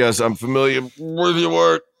 Yes, I'm familiar with your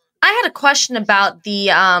work. I had a question about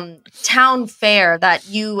the town fair that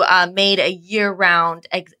you made a year-round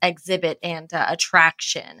exhibit and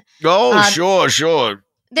attraction. Oh, sure.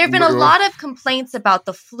 There have been a lot of complaints about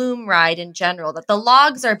the flume ride in general, that the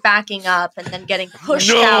logs are backing up and then getting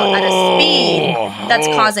pushed out at a speed that's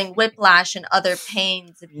causing whiplash and other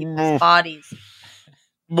pains in people's bodies.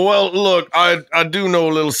 Well, look, I do know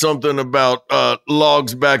a little something about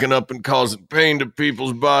logs backing up and causing pain to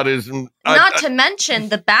people's bodies, and not to mention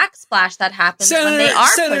the backsplash that happens when they are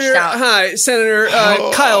pushed out. Hi, Senator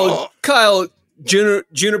Kyle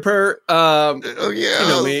Juniper. Yeah, you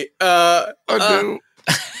know me. I do.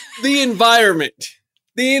 The environment.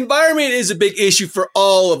 The environment is a big issue for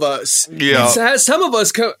all of us. Yeah, some of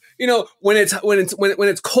us, when it's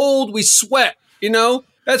cold, we sweat.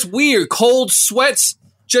 That's weird. Cold sweats.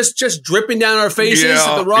 Just dripping down our faces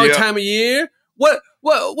at the wrong time of year. What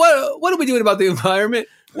are we doing about the environment?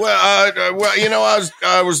 Well,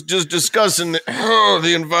 I was just discussing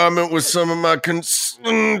the environment with some of my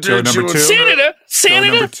constituents.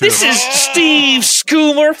 Senator, this is Steve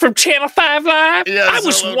Schoomer from Channel 5 Live. Yes, I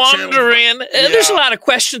was wondering, there's a lot of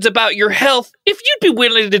questions about your health. If you'd be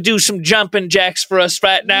willing to do some jumping jacks for us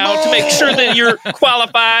right now to make sure that you're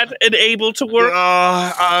qualified and able to work.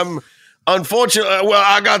 Unfortunately,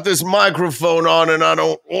 I got this microphone on and I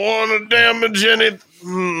don't want to damage it.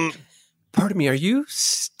 Pardon me, are you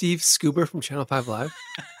Steve Schoomer from Channel 5 Live?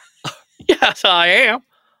 Yes, I am.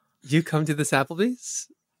 You come to this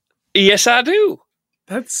Applebee's? Yes, I do.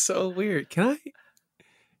 That's so weird. Can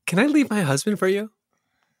I leave my husband for you?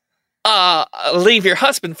 leave your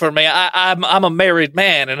husband for me. I'm a married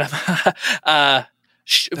man, and I'm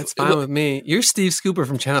that's fine with me. You're Steve Scooper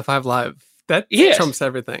from Channel 5 Live. That trumps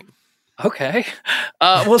everything. Okay.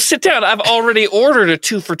 Well, sit down. I've already ordered a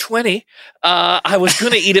 2 for $20. I was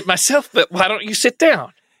going to eat it myself, but why don't you sit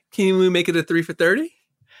down? Can we make it a 3 for $30?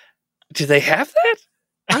 Do they have that?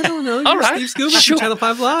 I don't know. You're Steve Scooper from Channel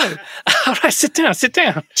 5 Live. All right, sit down.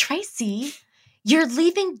 Tracy, you're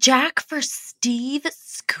leaving Jack for Steve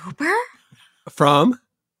Scooper? From?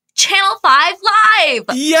 Channel 5 Live!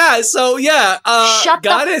 Yeah, so Shut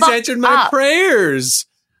God the has fuck answered my up. prayers.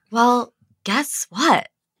 Well, guess what?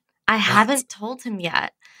 I haven't told him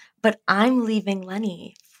yet, but I'm leaving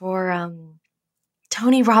Lenny for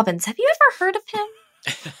Tony Robbins. Have you ever heard of him?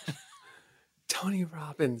 Tony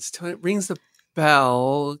Robbins. Tony rings the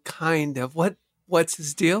bell, kind of. What's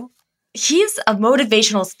his deal? He's a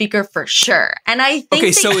motivational speaker for sure. And I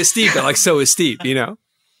think so is Steve, though. So is Steve, Well,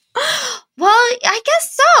 I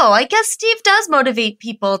guess so. I guess Steve does motivate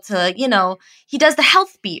people to, he does the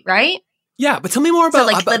health beat, right? Yeah, but tell me more about,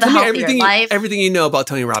 live a tell me healthier life. everything you know about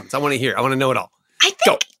Tony Robbins. I want to hear. I want to know it all. I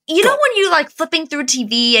think, know when you flipping through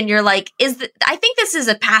TV and you're like, I think this is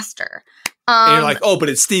a pastor. And you're like, oh, but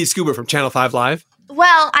it's Steve Scooper from Channel 5 Live?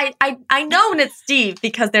 Well, I know when it's Steve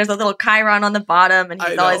because there's a little chyron on the bottom and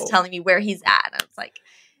he's always telling me where he's at. And I was like,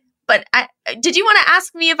 but did you want to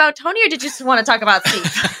ask me about Tony or did you just want to talk about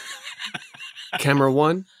Steve? Camera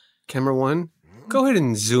one. Go ahead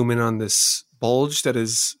and zoom in on this bulge that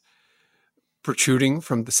is protruding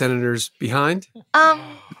from the senator's behind.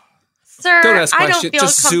 Sir, don't ask I questions. don't feel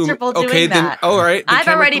Just comfortable zoom. doing that. All right. I've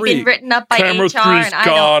already been written up by Camera HR and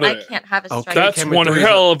I can't have a strike. Okay, that's one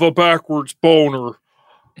hell of a backwards boner.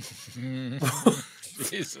 I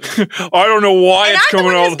don't know why and it's I'm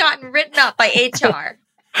coming the one out. who's gotten written up by HR.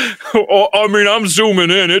 I'm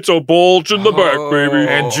zooming in. It's a bulge in the back, baby.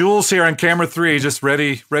 And Jules here on camera 3, just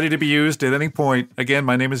ready to be used at any point. Again,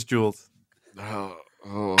 my name is Jules.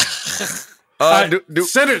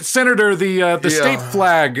 Senator, the state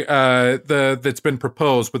flag that's been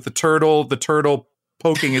proposed with the turtle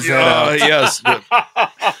poking his head out. Yes,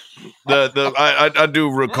 I do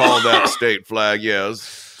recall that state flag.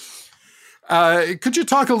 Yes. Could you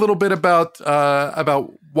talk a little bit about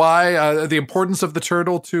why the importance of the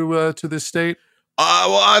turtle to this state?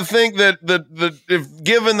 Well, I think that if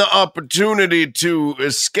given the opportunity to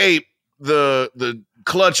escape the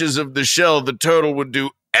clutches of the shell, the turtle would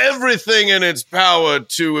do everything in its power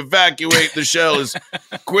to evacuate the shell as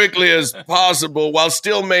quickly as possible while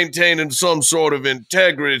still maintaining some sort of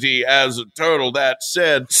integrity as a turtle. That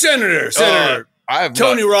said, Senator,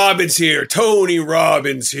 Tony Robbins here.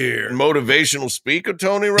 Motivational speaker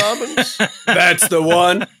Tony Robbins? That's the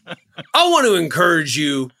one. I want to encourage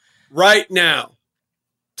you right now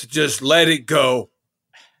to just let it go.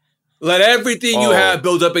 Let everything you have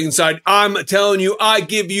build up inside. I'm telling you, I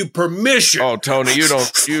give you permission. Oh, Tony, you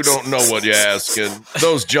don't know what you're asking.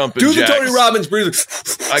 Those jumping Do jacks. the Tony Robbins breathe.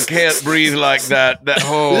 I can't breathe like that.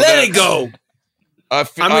 Let it go. I'm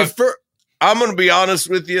going to be honest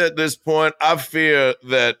with you at this point. I fear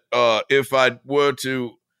that if I were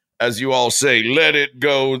to, as you all say, let it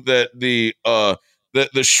go, that the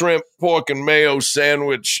shrimp, pork, and mayo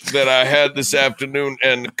sandwich that I had this afternoon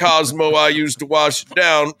and the Cosmo I used to wash it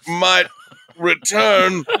down might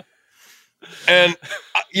return. And,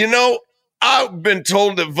 I've been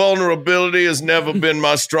told that vulnerability has never been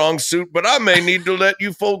my strong suit, but I may need to let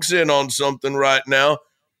you folks in on something right now.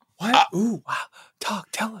 What? Ooh, wow.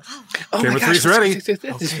 Tell us. Camera 3's ready. Okay,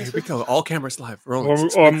 here we go. All cameras live. Rolling.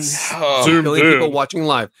 Zoomed in. People watching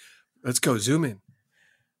live. Let's go. Zoom in.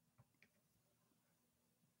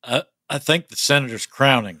 I think the senator's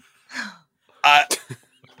crowning.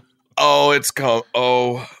 It's come.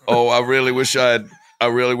 I really wish I had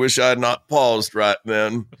not paused right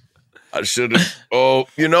then. I should have. Oh,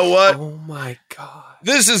 you know what? Oh my God.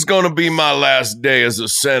 This is going to be my last day as a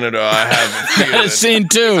senator. I have a feeling. Scene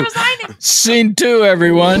 2. Scene 2,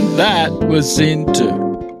 everyone. That was scene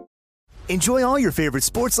 2. Enjoy all your favorite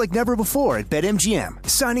sports like never before at BetMGM.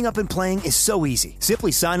 Signing up and playing is so easy.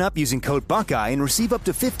 Simply sign up using code Buckeye and receive up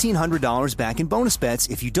to $1,500 back in bonus bets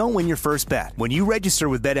if you don't win your first bet. When you register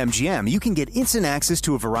with BetMGM, you can get instant access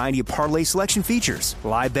to a variety of parlay selection features,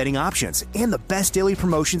 live betting options, and the best daily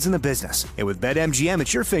promotions in the business. And with BetMGM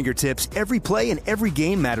at your fingertips, every play and every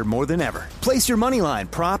game matter more than ever. Place your moneyline,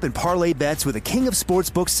 prop, and parlay bets with the king of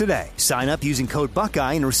sportsbooks today. Sign up using code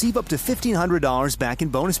Buckeye and receive up to $1,500 back in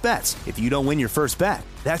bonus bets if you don't win your first bet.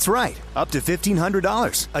 That's right, up to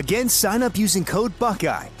 $1,500. Again, sign up using code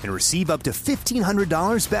Buckeye and receive up to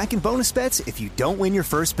 $1,500 back in bonus bets if you don't win your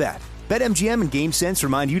first bet. BetMGM and GameSense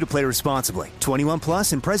remind you to play responsibly. 21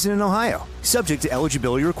 plus and present in Ohio. Subject to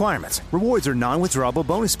eligibility requirements. Rewards are non-withdrawable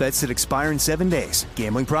bonus bets that expire in 7 days.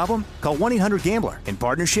 Gambling problem? Call 1-800-GAMBLER in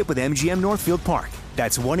partnership with MGM Northfield Park.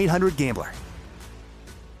 That's 1-800-GAMBLER.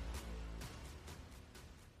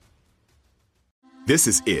 This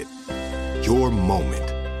is it. Your moment.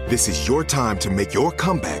 This is your time to make your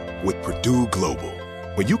comeback with Purdue Global.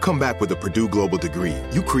 When you come back with a Purdue Global degree,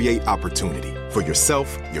 you create opportunity for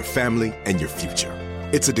yourself, your family, and your future.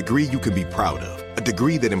 It's a degree you can be proud of, a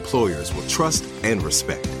degree that employers will trust and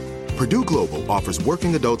respect. Purdue Global offers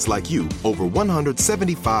working adults like you over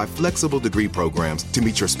 175 flexible degree programs to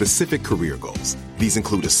meet your specific career goals. These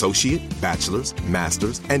include associate, bachelor's,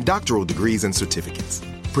 master's, and doctoral degrees and certificates.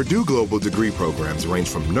 Purdue Global degree programs range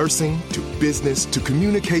from nursing to business to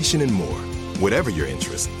communication and more. Whatever your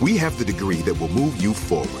interest, we have the degree that will move you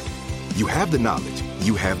forward. You have the knowledge,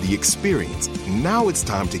 you have the experience. Now it's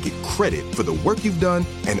time to get credit for the work you've done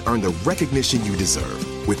and earn the recognition you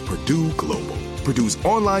deserve with Purdue Global, Purdue's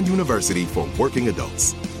online university for working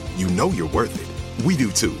adults. You know you're worth it. We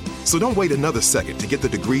do too. So don't wait another second to get the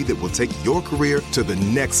degree that will take your career to the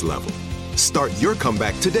next level. Start your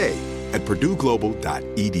comeback today at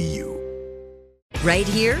purdueglobal.edu. Right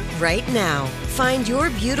here, right now. Find your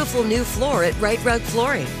beautiful new floor at Right Rug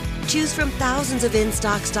Flooring. Choose from thousands of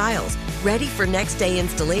in-stock styles, ready for next day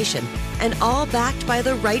installation, and all backed by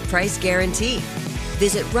the right price guarantee.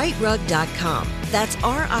 Visit rightrug.com. That's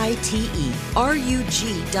RITERUG.com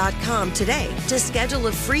today to schedule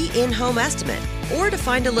a free in-home estimate or to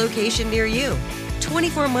find a location near you.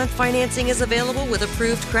 24-month financing is available with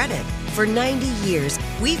approved credit. For 90 years,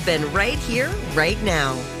 we've been right here, right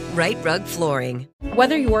now. Right Rug Flooring.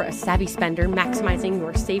 Whether you're a savvy spender maximizing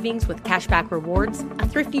your savings with cashback rewards, a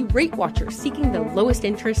thrifty rate watcher seeking the lowest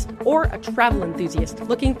interest, or a travel enthusiast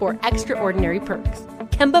looking for extraordinary perks,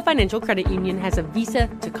 Kemba Financial Credit Union has a visa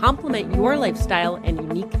to complement your lifestyle and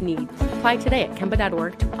unique needs. Apply today at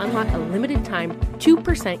Kemba.org to unlock a limited time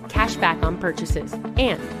 2% cash back on purchases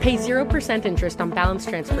and pay 0% interest on balance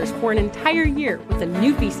transfers for an entire year with a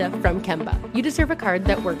new visa from Kemba. You deserve a card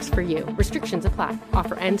that works for you. Restrictions apply.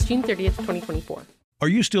 Offer ends June 30th, 2024. Are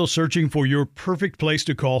you still searching for your perfect place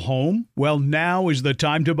to call home? Well, now is the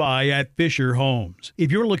time to buy at Fisher Homes.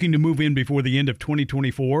 If you're looking to move in before the end of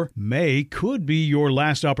 2024, May could be your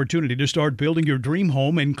last opportunity to start building your dream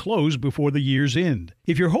home and close before the year's end.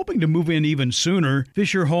 If you're hoping to move in even sooner,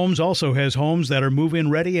 Fisher Homes also has homes that are move-in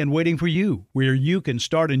ready and waiting for you, where you can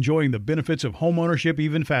start enjoying the benefits of homeownership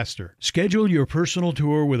even faster. Schedule your personal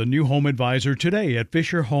tour with a new home advisor today at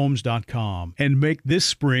FisherHomes.com and make this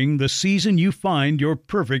spring the season you find your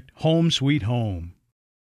perfect home sweet home.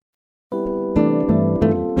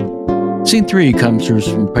 Scene 3 comes to us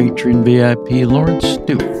from patron VIP Lawrence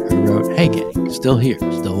Stewart, who wrote, "Hey gang, still here,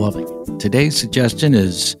 still loving it. Today's suggestion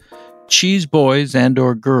is Cheese Boys and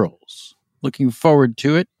or Girls. Looking forward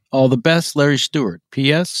to it. All the best, Larry Stewart.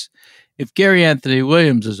 P.S. If Gary Anthony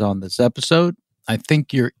Williams is on this episode, I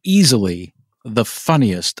think you're easily the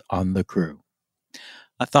funniest on the crew."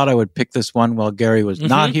 I thought I would pick this one while Gary was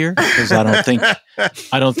not here because I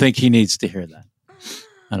don't think he needs to hear that.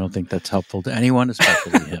 I don't think that's helpful to anyone,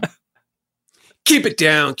 especially him. Keep it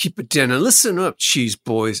down. Now listen up, cheese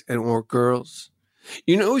boys and or girls.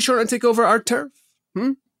 You know who's trying to take over our turf?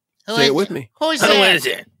 Say it with me. Who is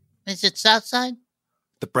it? Is it Southside?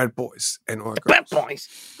 The Bread Boys and or girls. Bread Boys.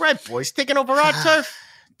 Bread Boys taking over our turf.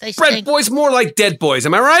 Bread Boys more like dead boys.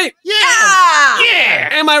 Am I right? Yeah.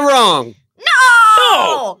 Am I wrong?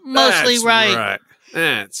 No. Mostly That's right.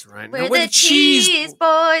 That's right. We're Now, the cheese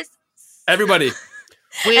boys. Everybody.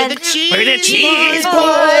 We're the cheese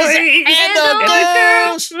boys and the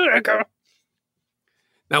girls.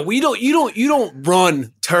 Now you don't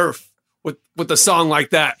run turf with a song like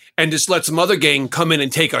that and just let some other gang come in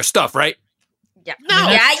and take our stuff, right? Yeah. No.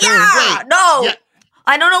 Yeah. No. Yeah.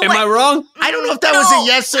 I don't know. Am I wrong? I don't know if that was a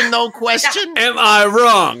yes or no question. Am I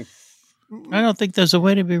wrong? I don't think there's a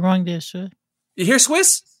way to be wrong there, sir. You hear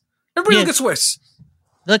Swiss? Everybody look at Swiss.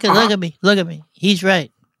 Look at me. Look at me. He's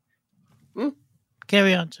right.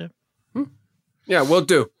 Carry on, sir. Yeah, we'll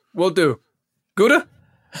do. Gouda?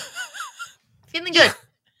 Feeling good.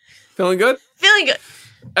 Feeling good? Feeling good.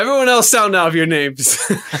 Everyone else sound out of your names.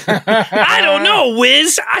 I don't know,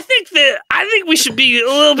 Wiz. I think we should be a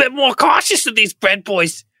little bit more cautious of these Bread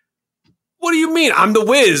Boys. What do you mean? I'm the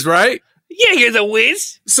Wiz, right? Yeah, you're the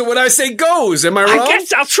Wiz. So what I say goes. Am I wrong? I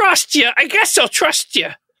guess I'll trust you.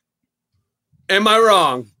 Am I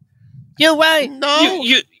wrong? You're right. No.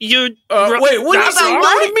 You wait, what are you saying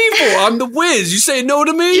no to me for? I'm the Wiz. You say no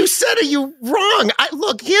to me? You said, are you wrong?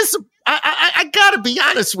 Look, I gotta be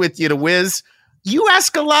honest with you, the Wiz. You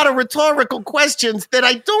ask a lot of rhetorical questions that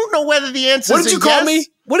I don't know whether the answer is What did you call me?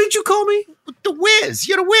 What did you call me? The whiz.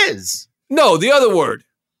 You're the whiz. No, the other word.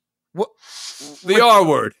 What? The R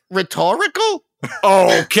word. Rhetorical?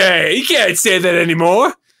 Okay, you can't say that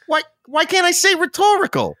anymore. Why can't I say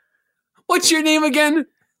rhetorical? What's your name again?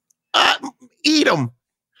 Eat 'em.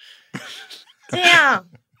 Damn.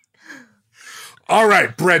 All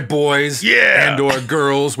right, bread boys Yeah. and or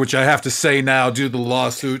girls, which I have to say now due to the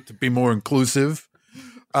lawsuit to be more inclusive.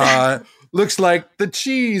 Looks like the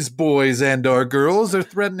cheese boys and or girls are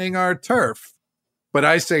threatening our turf. But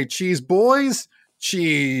I say cheese boys,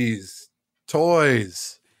 cheese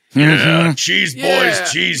toys. Yeah, cheese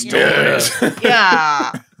boys, cheese toys.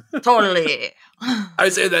 Yeah, totally. I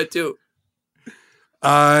say that too.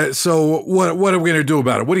 So what are we gonna do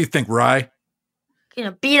about it? What do you think, Rye?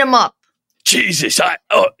 Gonna beat him up. Jesus,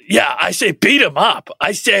 I say beat him up.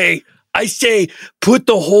 I say put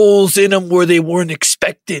the holes in them where they weren't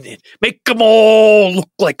expecting it. Make them all look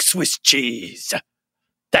like Swiss cheese.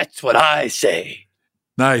 That's what I say.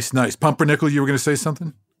 Nice. Pumpernickel, you were going to say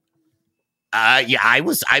something? Yeah, I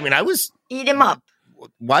was. Eat him up.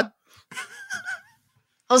 What?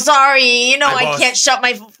 Oh, sorry. You know Hi, I boss. can't shut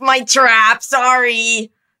my trap.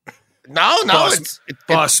 Sorry. No,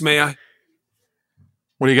 Boss, may I?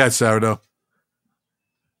 What do you got, Sourdough?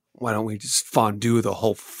 Why don't we just fondue the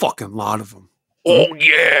whole fucking lot of them? Oh,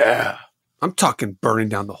 yeah. I'm talking burning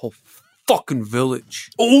down the whole fucking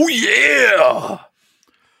village. Oh, yeah.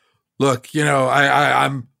 Look,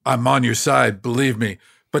 I'm on your side, believe me.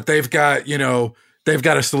 But they've got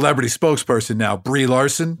a celebrity spokesperson now. Brie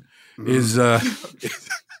Larson is Oh,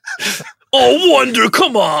 Wonder,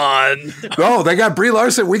 come on. Oh, they got Brie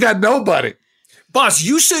Larson. We got nobody. Boss,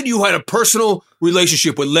 you said you had a personal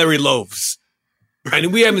relationship with Larry Loaves.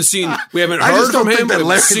 And we haven't I heard just don't from him. think that we haven't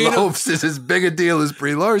Larry seen him. Loaves is as big a deal as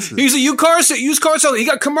Brie Larson. He's a used car seller. He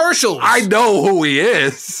got commercials. I know who he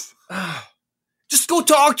is. Just go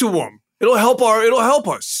talk to him. It'll help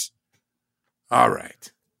us. All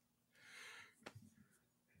right.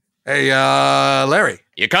 Hey, Larry.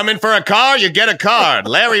 You come in for a car, you get a card.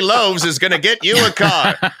 Larry Loaves is going to get you a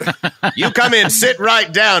car. You come in, sit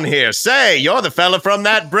right down here. Say, you're the fella from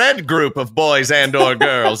that bread group of boys and or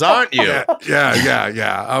girls, aren't you?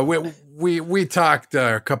 Yeah. We talked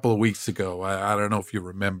a couple of weeks ago. I don't know if you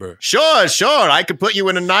remember. Sure. I could put you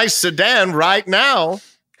in a nice sedan right now.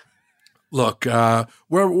 Look,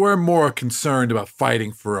 we're more concerned about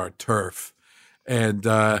fighting for our turf, and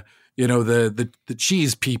the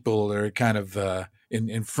cheese people are kind of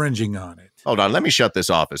infringing on it. Hold on, let me shut this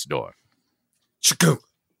office door.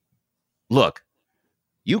 Look,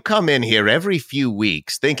 you come in here every few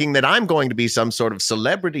weeks thinking that I'm going to be some sort of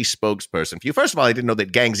celebrity spokesperson for you. First of all, I didn't know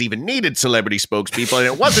that gangs even needed celebrity spokespeople, and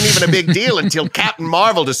it wasn't even a big deal until Captain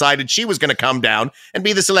Marvel decided she was going to come down and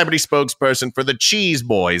be the celebrity spokesperson for the cheese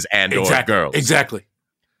boys and or girls. Exactly.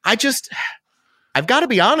 I've got to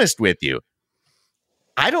be honest with you.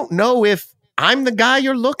 I don't know if I'm the guy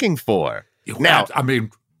you're looking for. Now, I mean,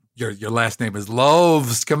 your last name is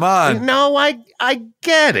Loaves. Come on. No, I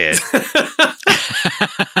get it.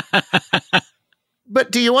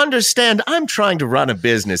 But do you understand? I'm trying to run a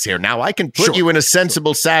business here. Now, I can put you in a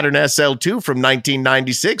sensible Saturn SL2 from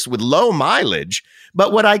 1996 with low mileage,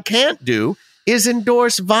 but what I can't do is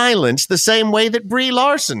endorse violence the same way that Brie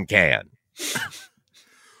Larson can.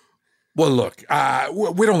 Well, look,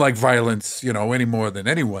 we don't like violence, any more than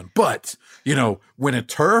anyone. But, when a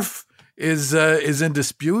turf is in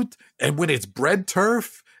dispute, and when it's bread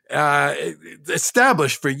turf,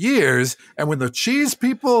 established for years, and when the cheese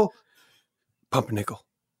people... Pumpernickel,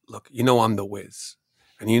 look, I'm the whiz.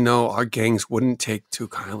 And our gangs wouldn't take too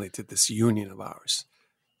kindly to this union of ours.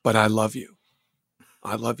 But I love you.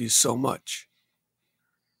 I love you so much.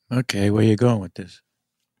 Okay, where you going with this?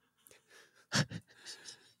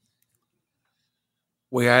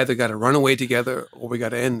 We either got to run away together or we got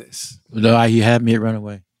to end this. No, you had me at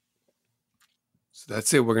Runaway. So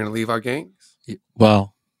that's it. We're going to leave our gangs.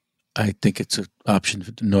 Well, I think it's an option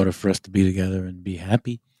in order for us to be together and be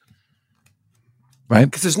happy. Right?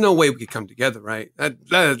 Because there's no way we could come together, right? That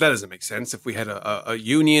doesn't make sense. If we had a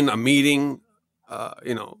union, a meeting,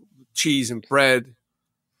 cheese and bread,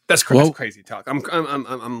 that's crazy, that's crazy talk.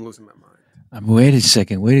 I'm losing my mind. Wait a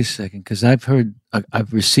second, because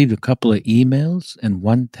I've received a couple of emails and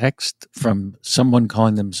one text from someone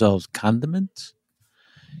calling themselves Condiments.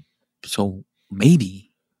 So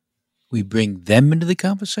maybe we bring them into the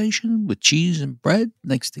conversation with cheese and bread.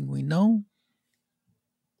 Next thing we know,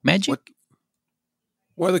 magic.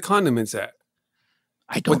 Where are the condiments at?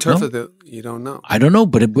 I don't know. You don't know. I don't know,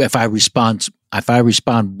 but if I respond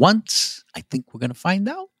once, I think we're going to find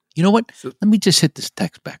out. You know what? Let me just hit this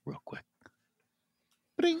text back real quick.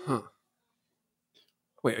 Huh.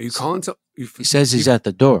 Wait, are you calling? He says he's at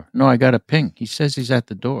the door. No, I got a ping. He says he's at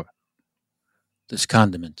the door. There's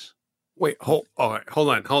condiments. Wait, hold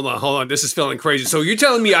on. This is feeling crazy. So you're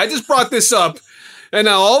telling me I just brought this up, and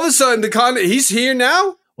now all of a sudden he's here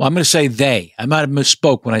now? Well, I'm going to say they. I might have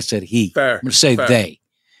misspoke when I said he. Fair. I'm going to say fair. they.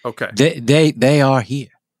 Okay. They are here.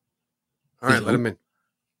 All right, let him in.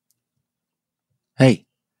 Hey,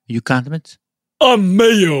 you condiments? I'm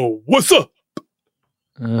Mayo. What's up?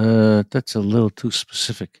 That's a little too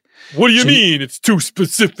specific. What do you mean it's too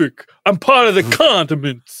specific? I'm part of the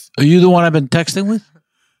condiments. Are you the one I've been texting with?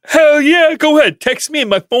 Hell yeah, go ahead. Text me and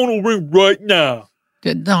my phone will ring right now.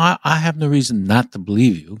 No, I have no reason not to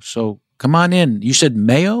believe you. So come on in. You said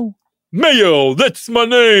Mayo? Mayo, that's my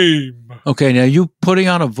name. Okay, now you putting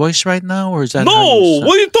on a voice right now, or is that No,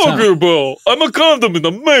 what are you talking about? I'm a condiment,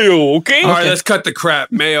 I'm Mayo, okay? All right, let's cut the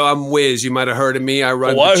crap. Mayo, I'm Wiz. You might have heard of me. I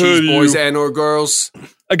run the Cheese Boys and or Girls.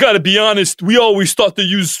 I gotta be honest, we always thought the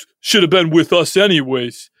use should have been with us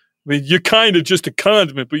anyways. I mean, you're kind of just a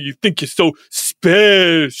condiment, but you think you're so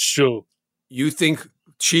special. You think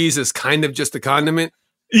cheese is kind of just a condiment?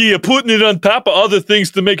 Yeah, putting it on top of other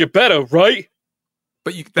things to make it better, right?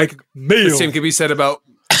 But you Mayo. The same can be said about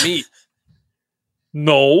meat.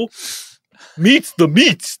 No. Meat's the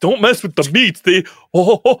meats. Don't mess with the meats.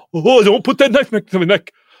 Don't put that knife next to my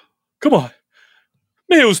neck. Come on.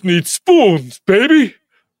 Mayos need spoons, baby.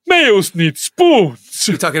 Mayos need spoons.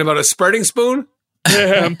 You talking about a spreading spoon?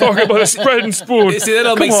 Yeah, I'm talking about a spreading spoon. See, that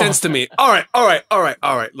don't make sense to me. All right.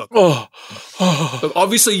 Look. Look,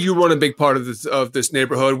 obviously, you run a big part of this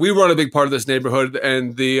neighborhood. We run a big part of this neighborhood,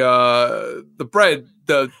 and the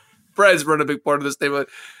breads run a big part of this neighborhood.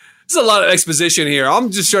 There's a lot of exposition here.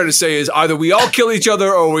 I'm just trying to say is either we all kill each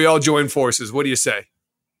other or we all join forces. What do you say?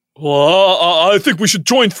 Well, I think we should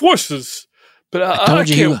join forces. But I told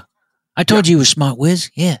you he was smart,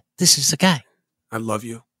 Wiz. Yeah, this is the guy. I love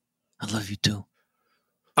you. I love you too.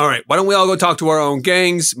 All right, why don't we all go talk to our own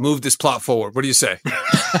gangs, move this plot forward? What do you say?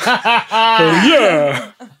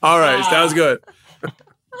 Yeah. All right, sounds good.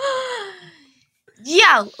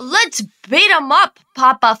 Yeah, let's beat him up,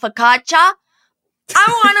 Papa Focaccia.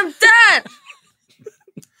 I want him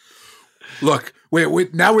dead. Look,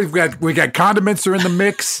 now we got condiments are in the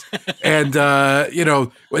mix, and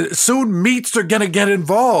soon meats are gonna get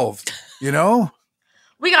involved. You know,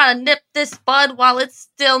 we gotta nip this bud while it's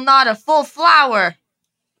still not a full flower.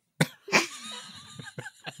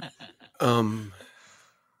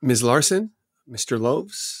 Ms. Larson, Mr.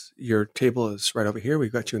 Loaves, your table is right over here.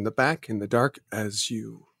 We've got you in the back in the dark as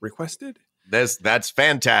you requested. That's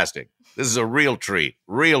fantastic. This is a real treat.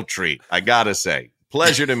 I gotta say,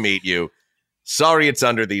 pleasure to meet you. Sorry it's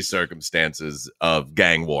under these circumstances of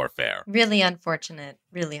gang warfare. Really unfortunate.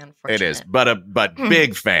 It is, but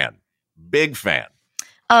big fan.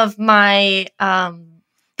 Of my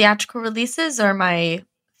theatrical releases or my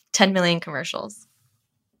 10 million commercials?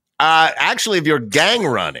 Actually, of your gang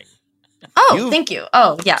running. Oh, thank you.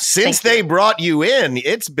 Oh, yeah. Since they brought you in,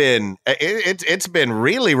 it's been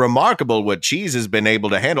really remarkable what Cheese has been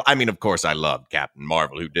able to handle. I mean, of course, I love Captain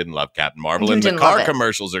Marvel. Who didn't love Captain Marvel? And the car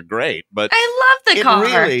commercials are great, but I love the car.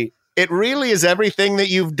 It really is everything that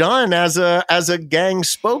you've done as a gang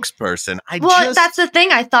spokesperson. That's the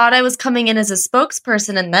thing. I thought I was coming in as a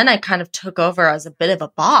spokesperson, and then I kind of took over as a bit of a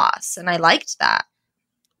boss, and I liked that.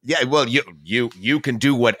 Yeah, well, you can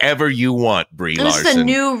do whatever you want, Brie Larson. It was a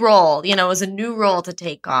new role, it was a new role to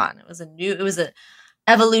take on. It was an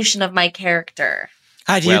evolution of my character.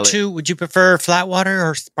 Hi, do you two? Would you prefer flat water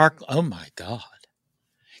or sparkle? Oh my God!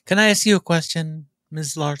 Can I ask you a question,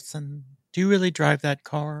 Ms. Larson? Do you really drive that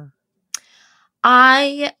car?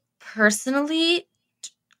 I personally.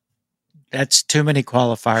 That's too many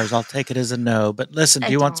qualifiers. I'll take it as a no. But listen,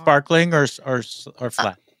 do you want sparkling or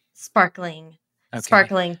flat? Sparkling. Okay.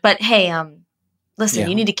 Sparkling. But hey, listen,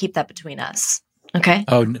 you need to keep that between us. Okay?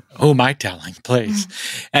 Oh, who am I telling? Please.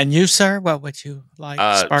 And you, sir, what would you like?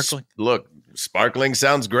 Sparkling? Look, sparkling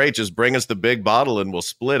sounds great. Just bring us the big bottle and we'll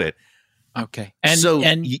split it. Okay.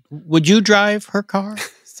 And would you drive her car,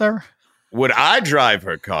 sir? Would I drive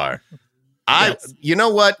her car? Yes. You know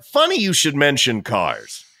what? Funny you should mention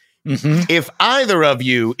cars. Mm-hmm. If either of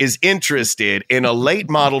you is interested in a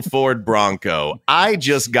late model Ford Bronco, I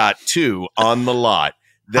just got two on the lot.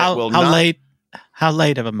 How late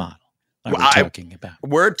of a model are we talking about?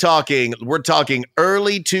 We're talking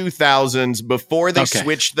early 2000s before they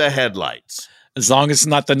switched the headlights. As long as it's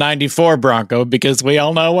not the 94 Bronco, because we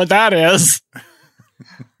all know what that is.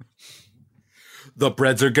 The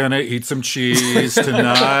breads are gonna eat some cheese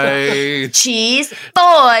tonight. Cheese,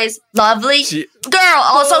 boys, lovely girl,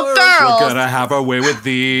 also girls. We're gonna have our way with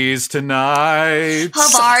these tonight.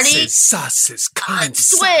 Havarti, sauces, kind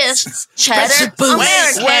Swiss, cheddar,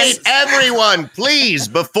 American. Wait, everyone, please,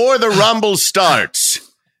 before the rumble starts,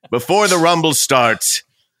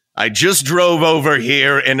 I just drove over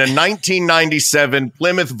here in a 1997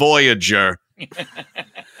 Plymouth Voyager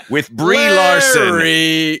with Brie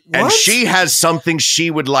Larson, and she has something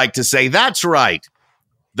she would like to say. That's right.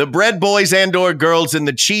 The bread boys and/or girls and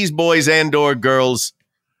the cheese boys and/or girls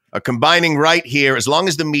are combining right here. As long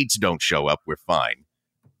as the meats don't show up, we're fine.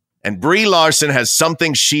 And Brie Larson has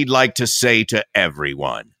something she'd like to say to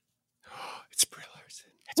everyone. It's Brie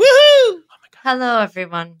Larson. Woohoo! Oh my God. Hello,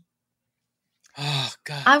 everyone. Oh,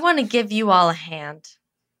 God. I want to give you all a hand.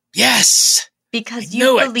 Yes. Because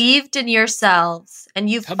you believed in yourselves and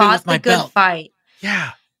you fought the good fight.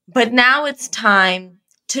 Yeah. But now it's time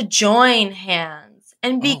to join hands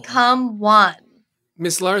and become one.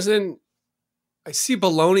 Miss Larson, I see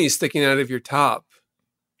baloney sticking out of your top.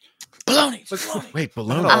 Baloney. Wait,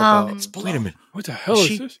 baloney. Wait a minute. What the hell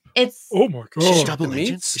is this? It's Oh my god. Is she a double The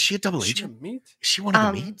agent? meats? Is she a double Is she agent? a meat? Is she one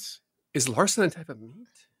of the meats? Is Larson a type of meat?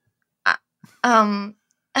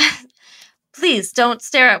 Please don't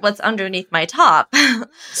stare at what's underneath my top.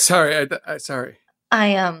 Sorry, sorry.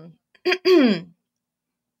 I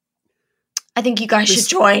think you guys should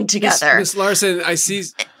join together. Miss Larson, I see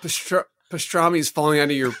pastrami's falling out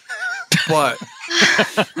of your butt.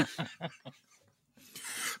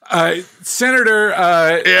 Senator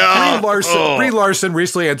Brie Larson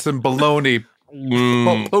recently had some baloney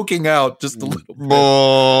poking out just a little bit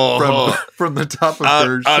from the top of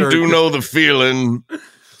her shirt. I do know the feeling.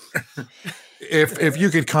 If you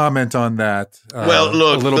could comment on that, Well,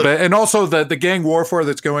 look, a little bit, and also the gang warfare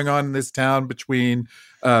that's going on in this town between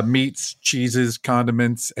meats, cheeses,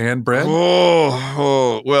 condiments, and bread.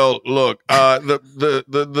 Well, look,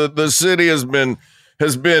 the city has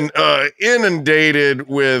been inundated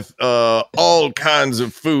with all kinds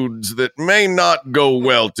of foods that may not go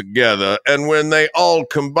well together, and when they all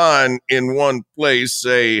combine in one place,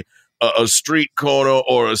 say a street corner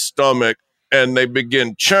or a stomach, and they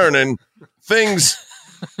begin churning, things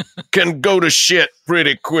can go to shit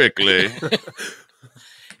pretty quickly.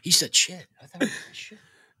 He said shit. I thought he said shit.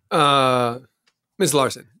 Ms.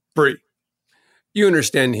 Larson, Brie, you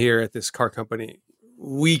understand here at this car company,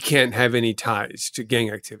 we can't have any ties to gang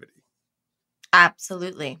activity.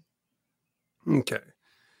 Absolutely. Okay.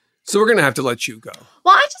 So we're going to have to let you go.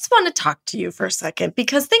 Well, I just want to talk to you for a second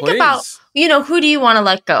because think Please. about, who do you want to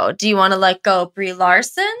let go? Do you want to let go of Brie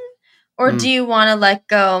Larson? Or do you want to let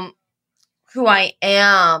go who I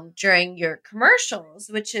am during your commercials,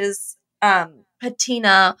 which is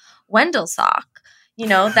Patina Wendelsock?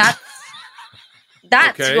 That's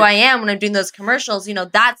Okay. who I am when I'm doing those commercials.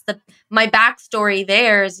 That's my backstory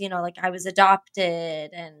there is, I was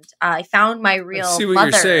adopted and I found my real I see what mother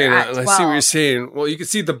you're saying. at I see 12. what you're saying. Well, you can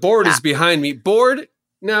see the board is behind me. Board,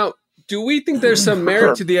 now, do we think there's some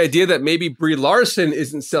merit to the idea that maybe Brie Larson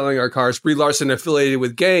isn't selling our cars? Brie Larson affiliated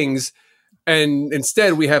with gangs, and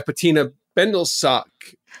instead we have Patina Wendelsock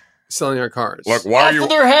selling our cars. Look, why are you?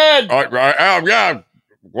 their head. Yeah.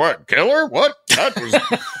 What? Killer? What? That was.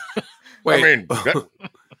 Wait.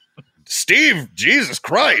 Steve, Jesus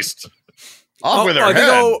Christ. Off with her I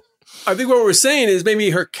head. think what we're saying is maybe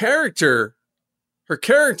her character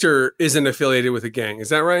isn't affiliated with a gang. Is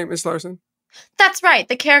that right, Miss Larson? That's right.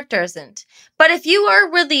 The character isn't. But if you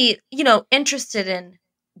are really, interested in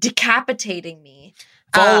decapitating me.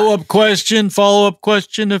 Follow-up question,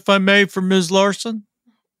 if I may, for Ms. Larson.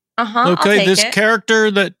 I'll Okay, take this it.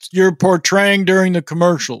 character that you're portraying during the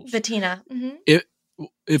commercials. Patina.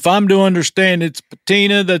 If I'm to understand, it's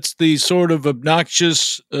Patina that's the sort of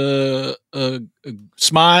obnoxious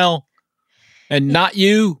smile, and not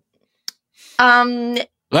you.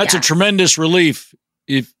 That's a tremendous relief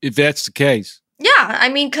if that's the case. Yeah, I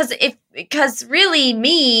mean, because really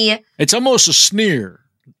me. It's almost a sneer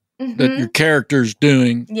that Mhm. your character's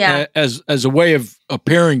doing, Yeah. as a way of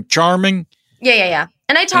appearing charming. Yeah.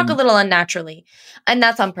 And I talk a little unnaturally, and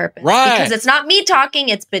that's on purpose. Right. Because it's not me talking;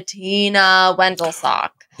 it's Patina Wendelsock.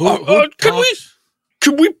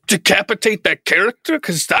 Can we decapitate that character?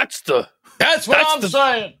 Because that's what I'm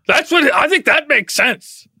saying. That's what I think. That makes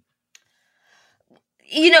sense.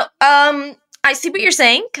 I see what you're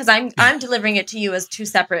saying because I'm delivering it to you as two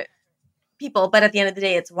separate people, but at the end of the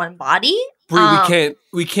day, it's one body. Brie,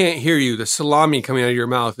 we can't hear you. The salami coming out of your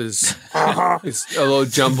mouth is a little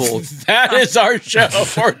jumbled. That is our show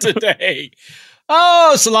for today.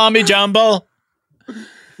 Oh, salami jumble.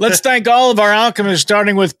 Let's thank all of our alchemists,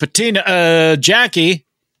 starting with Jackie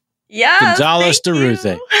Gonzalez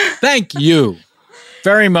Durruti. Thank you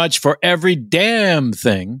very much for every damn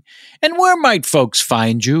thing. And where might folks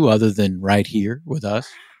find you other than right here with us?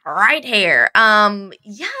 Right here.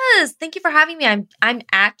 Yes, thank you for having me. I'm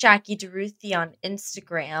at Jackie Durruti on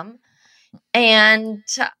Instagram. And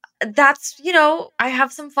that's, I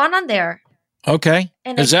have some fun on there. Okay.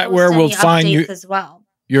 And is I that where post we'll any find you updates as well?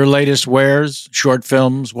 Your latest wares, short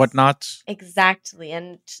films, whatnots? Exactly.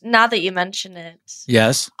 And now that you mention it,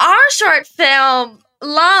 Yes. our short film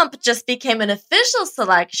Lump just became an official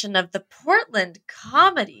selection of the Portland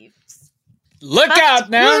Comedy. Look out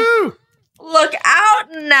now. Woo! Look out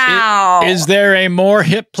now. Is there a more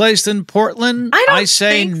hip place than Portland? I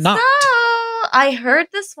say think not. So. I heard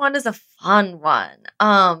this one is a fun one.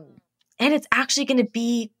 And it's actually going to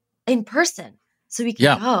be in person. So we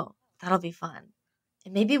can go. That'll be fun.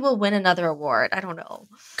 And maybe we'll win another award. I don't know.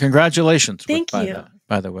 Congratulations. Thank you.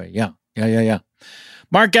 By the way. Yeah.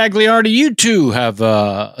 Mark Gagliardi, you too have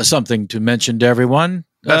something to mention to everyone.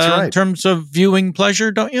 That's right. In terms of viewing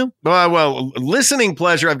pleasure, don't you? Well, listening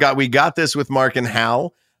pleasure. We got this with Mark and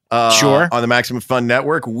Hal. Sure. On the Maximum Fun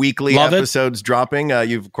Network, weekly episodes dropping.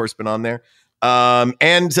 You've of course been on there.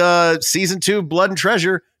 And season 2, Blood and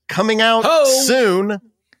Treasure, coming out soon.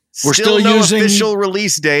 We're still no using official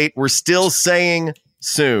release date. We're still saying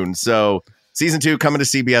soon. So season 2 coming to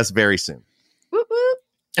CBS very soon. Whoop, whoop.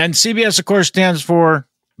 And CBS, of course, stands for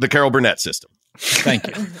the Carol Burnett System. Thank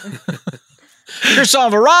you. Chris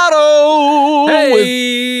Alvarado.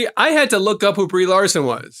 Hey, I had to look up who Brie Larson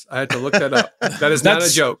was. I had to look that up. That is not a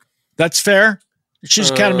joke. That's fair. She's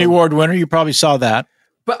Academy Award winner. You probably saw that.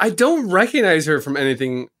 But I don't recognize her from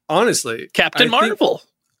anything, honestly. Captain Marvel.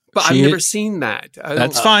 But I've never seen that.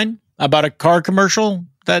 That's fine. About a car commercial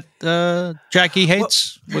that Jackie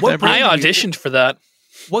hates. I auditioned for that.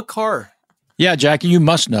 What car? Yeah, Jackie, you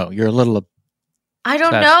must know. You're a little... I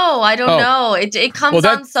don't know. It comes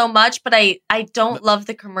on so much, but I don't love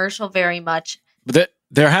the commercial very much.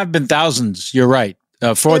 There have been thousands, you're right,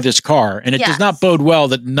 for this car. And it does not bode well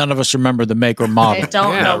that none of us remember the make or model. I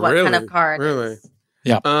don't know what kind of car it is.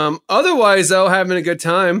 Yeah. Otherwise, though, having a good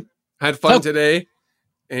time. Had fun today.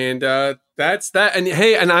 And that's that. And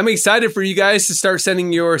hey, and I'm excited for you guys to start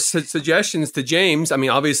sending your suggestions to James. I mean,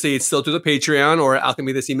 obviously, it's still through the Patreon or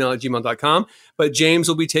alchemythisemail@gmail.com. But James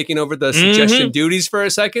will be taking over the suggestion duties for a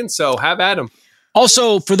second. So have at him.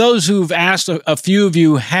 Also, for those who've asked, a few of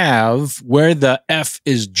you have, where the F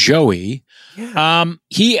is Joey? Yeah.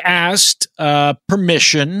 He asked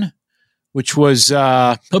permission, which was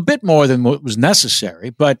a bit more than what was necessary,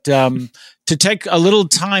 but to take a little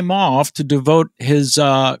time off to devote his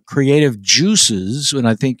creative juices, and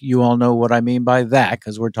I think you all know what I mean by that,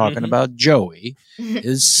 because we're talking about Joey,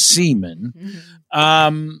 his semen,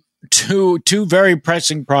 to two very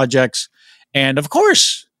pressing projects. And of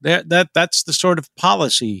course, that's the sort of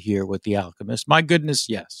policy here with The Alchemist. My goodness,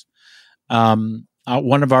 yes. One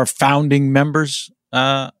of our founding members,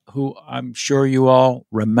 who I'm sure you all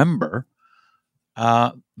remember,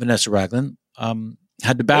 Vanessa Ragland,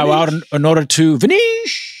 had to bow out in order to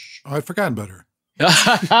Vanish. Oh, I'd forgotten about her.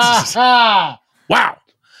 Wow.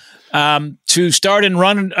 To start and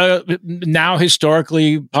run now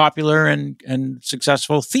historically popular and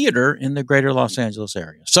successful theater in the greater Los Angeles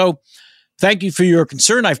area. So thank you for your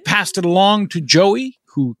concern. I've passed it along to Joey,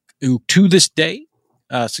 who to this day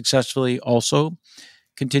successfully also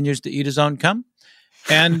continues to eat his own cum.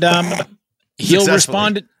 And he'll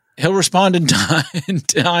respond in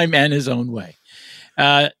time and his own way.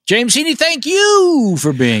 James Heaney, thank you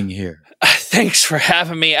for being here. Thanks for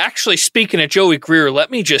having me. Actually, speaking of Joey Greer, let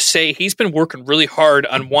me just say he's been working really hard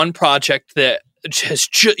on one project that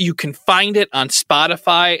you can find it on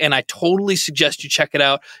Spotify, and I totally suggest you check it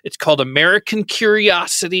out. It's called American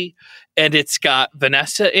Curiosity, and it's got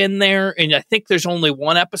Vanessa in there, and I think there's only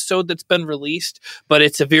one episode that's been released, but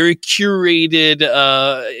it's a very curated,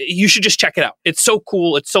 you should just check it out. It's so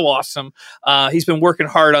cool. It's so awesome. He's been working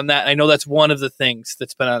hard on that. I know that's one of the things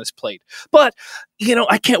that's been on his plate, but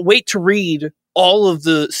I can't wait to read all of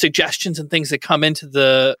the suggestions and things that come into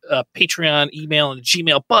the Patreon email and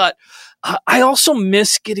Gmail, but I also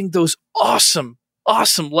miss getting those awesome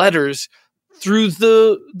letters through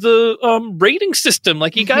the rating system.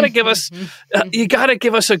 Like, you got to give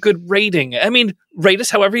us a good rating. I mean, rate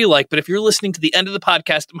us however you like, but if you're listening to the end of the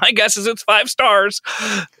podcast, my guess is it's 5 stars.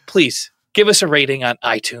 Please give us a rating on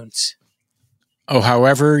iTunes. Oh,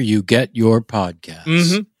 however you get your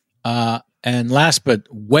podcast. And last but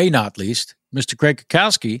way not least, Mr. Craig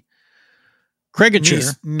Kukowski,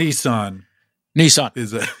 Craigature. Nissan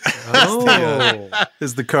is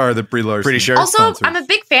is the car that Brie Larson. Pretty sure. Also, sponsors. I'm a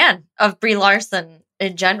big fan of Brie Larson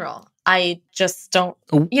in general. I just don't,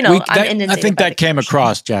 I'm inundated. I think by that the came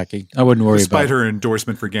across, Jackie. I wouldn't worry Despite about her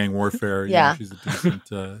endorsement for gang warfare, Yeah. she's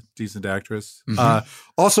a decent actress. Mhm.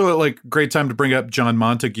 Also, great time to bring up John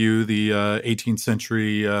Montagu, the 18th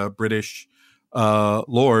century British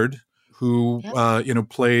lord who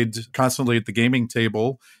played constantly at the gaming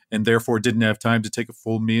table and therefore didn't have time to take a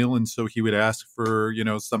full meal, and so he would ask for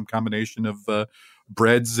some combination of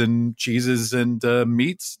breads and cheeses and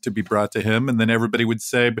meats to be brought to him, and then everybody would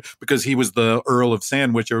say, because he was the Earl of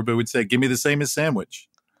Sandwich, everybody would say, "Give me the same as sandwich."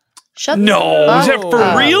 Shut is that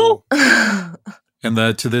for real?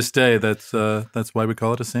 And to this day, that's why we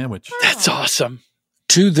call it a sandwich. That's awesome.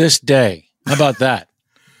 To this day. How about that?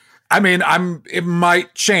 I mean, it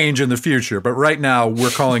might change in the future, but right now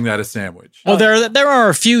we're calling that a sandwich. Well, there are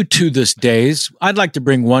a few to this days. I'd like to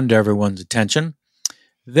bring one to everyone's attention.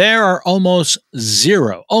 There are almost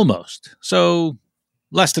zero, so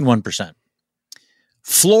less than 1%.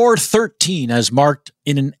 Floor 13 as marked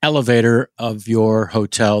in an elevator of your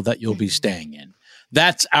hotel that you'll be staying in.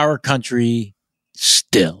 That's our country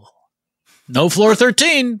still. No floor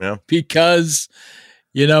 13 because,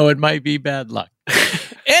 it might be bad luck.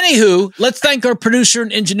 Anywho, let's thank our producer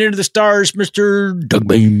and engineer to the stars, Mr. Doug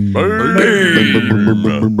Bain.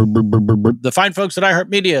 The fine folks at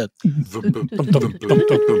iHeartMedia.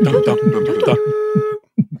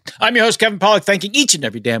 I'm your host, Kevin Pollak, thanking each and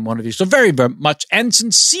every damn one of you so very, very much and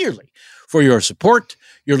sincerely for your support,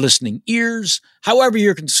 your listening ears, however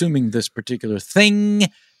you're consuming this particular thing,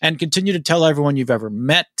 and continue to tell everyone you've ever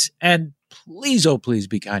met. And please, oh, please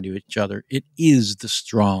be kind to each other. It is the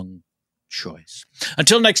strong choice.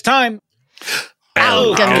 Until next time,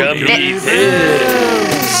 Alchemy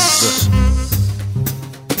is.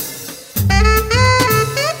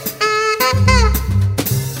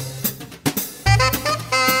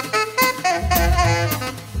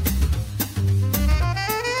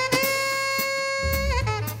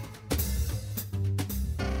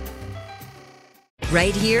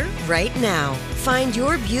 Right here, right now. Find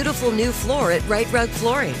your beautiful new floor at Right Rug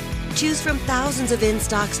Flooring. Choose from thousands of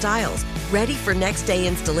in-stock styles, ready for next day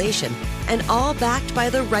installation, and all backed by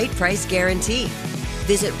the right price guarantee.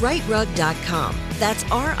 Visit rightrug.com. That's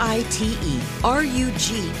RITERUG.com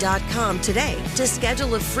today to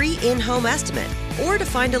schedule a free in-home estimate or to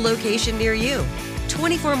find a location near you.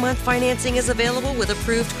 24-month financing is available with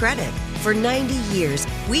approved credit. For 90 years,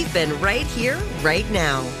 we've been right here, right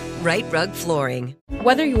now. Right Rug Flooring.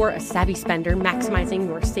 Whether you're a savvy spender maximizing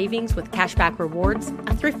your savings with cashback rewards,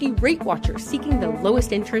 a thrifty rate watcher seeking the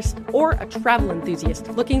lowest interest, or a travel enthusiast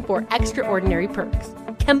looking for extraordinary perks,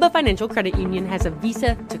 Kemba Financial Credit Union has a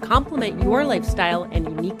visa to complement your lifestyle and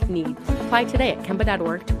unique needs. Apply today at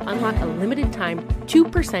Kemba.org to unlock a limited time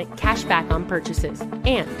 2% cash back on purchases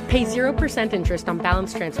and pay 0% interest on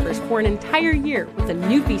balance transfers for an entire year with a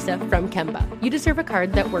new visa from Kemba. You deserve a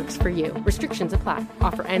card that works for you. Restrictions apply.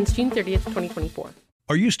 Offer ends June 30th, 2024.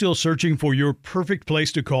 Are you still searching for your perfect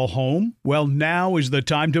place to call home? Well, now is the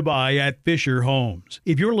time to buy at Fisher Homes.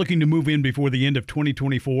 If you're looking to move in before the end of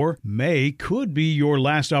 2024, May could be your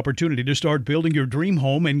last opportunity to start building your dream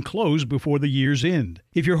home and close before the year's end.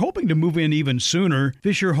 If you're hoping to move in even sooner,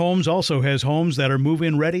 Fisher Homes also has homes that are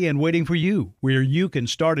move-in ready and waiting for you, where you can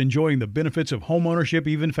start enjoying the benefits of homeownership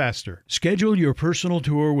even faster. Schedule your personal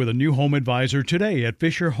tour with a new home advisor today at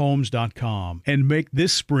FisherHomes.com and make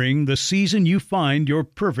this spring the season you find your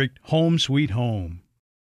perfect home sweet home.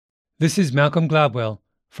 This is Malcolm Gladwell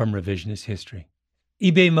from Revisionist History.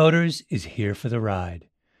 eBay Motors is here for the ride.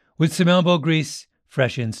 With some elbow grease,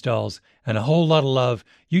 fresh installs, and a whole lot of love,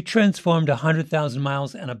 you transformed 100,000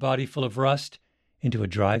 miles and a body full of rust into a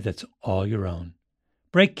drive that's all your own.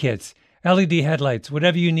 Brake kits, LED headlights,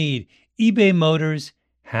 whatever you need, eBay Motors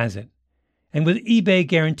has it. And with eBay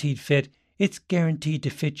Guaranteed Fit, it's guaranteed to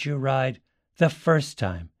fit your ride the first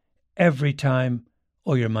time, every time,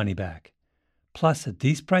 or your money back. Plus, at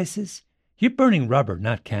these prices, you're burning rubber,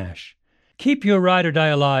 not cash. Keep your ride or die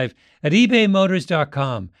alive at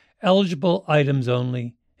ebaymotors.com. Eligible items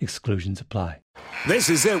only. Exclusions apply. This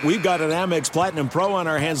is it. We've got an Amex Platinum Pro on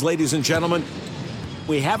our hands, ladies and gentlemen.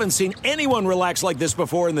 We haven't seen anyone relax like this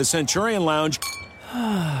before in the Centurion Lounge.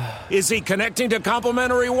 Is he connecting to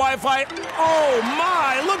complimentary Wi-Fi? Oh,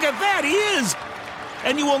 my! Look at that! He is!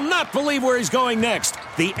 And you will not believe where he's going next.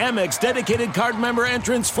 The Amex dedicated card member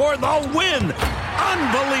entrance for the win.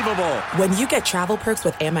 Unbelievable. When you get travel perks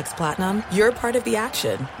with Amex Platinum, you're part of the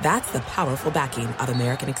action. That's the powerful backing of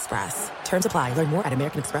American Express. Terms apply. Learn more at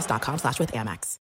americanexpress.com/withAmex.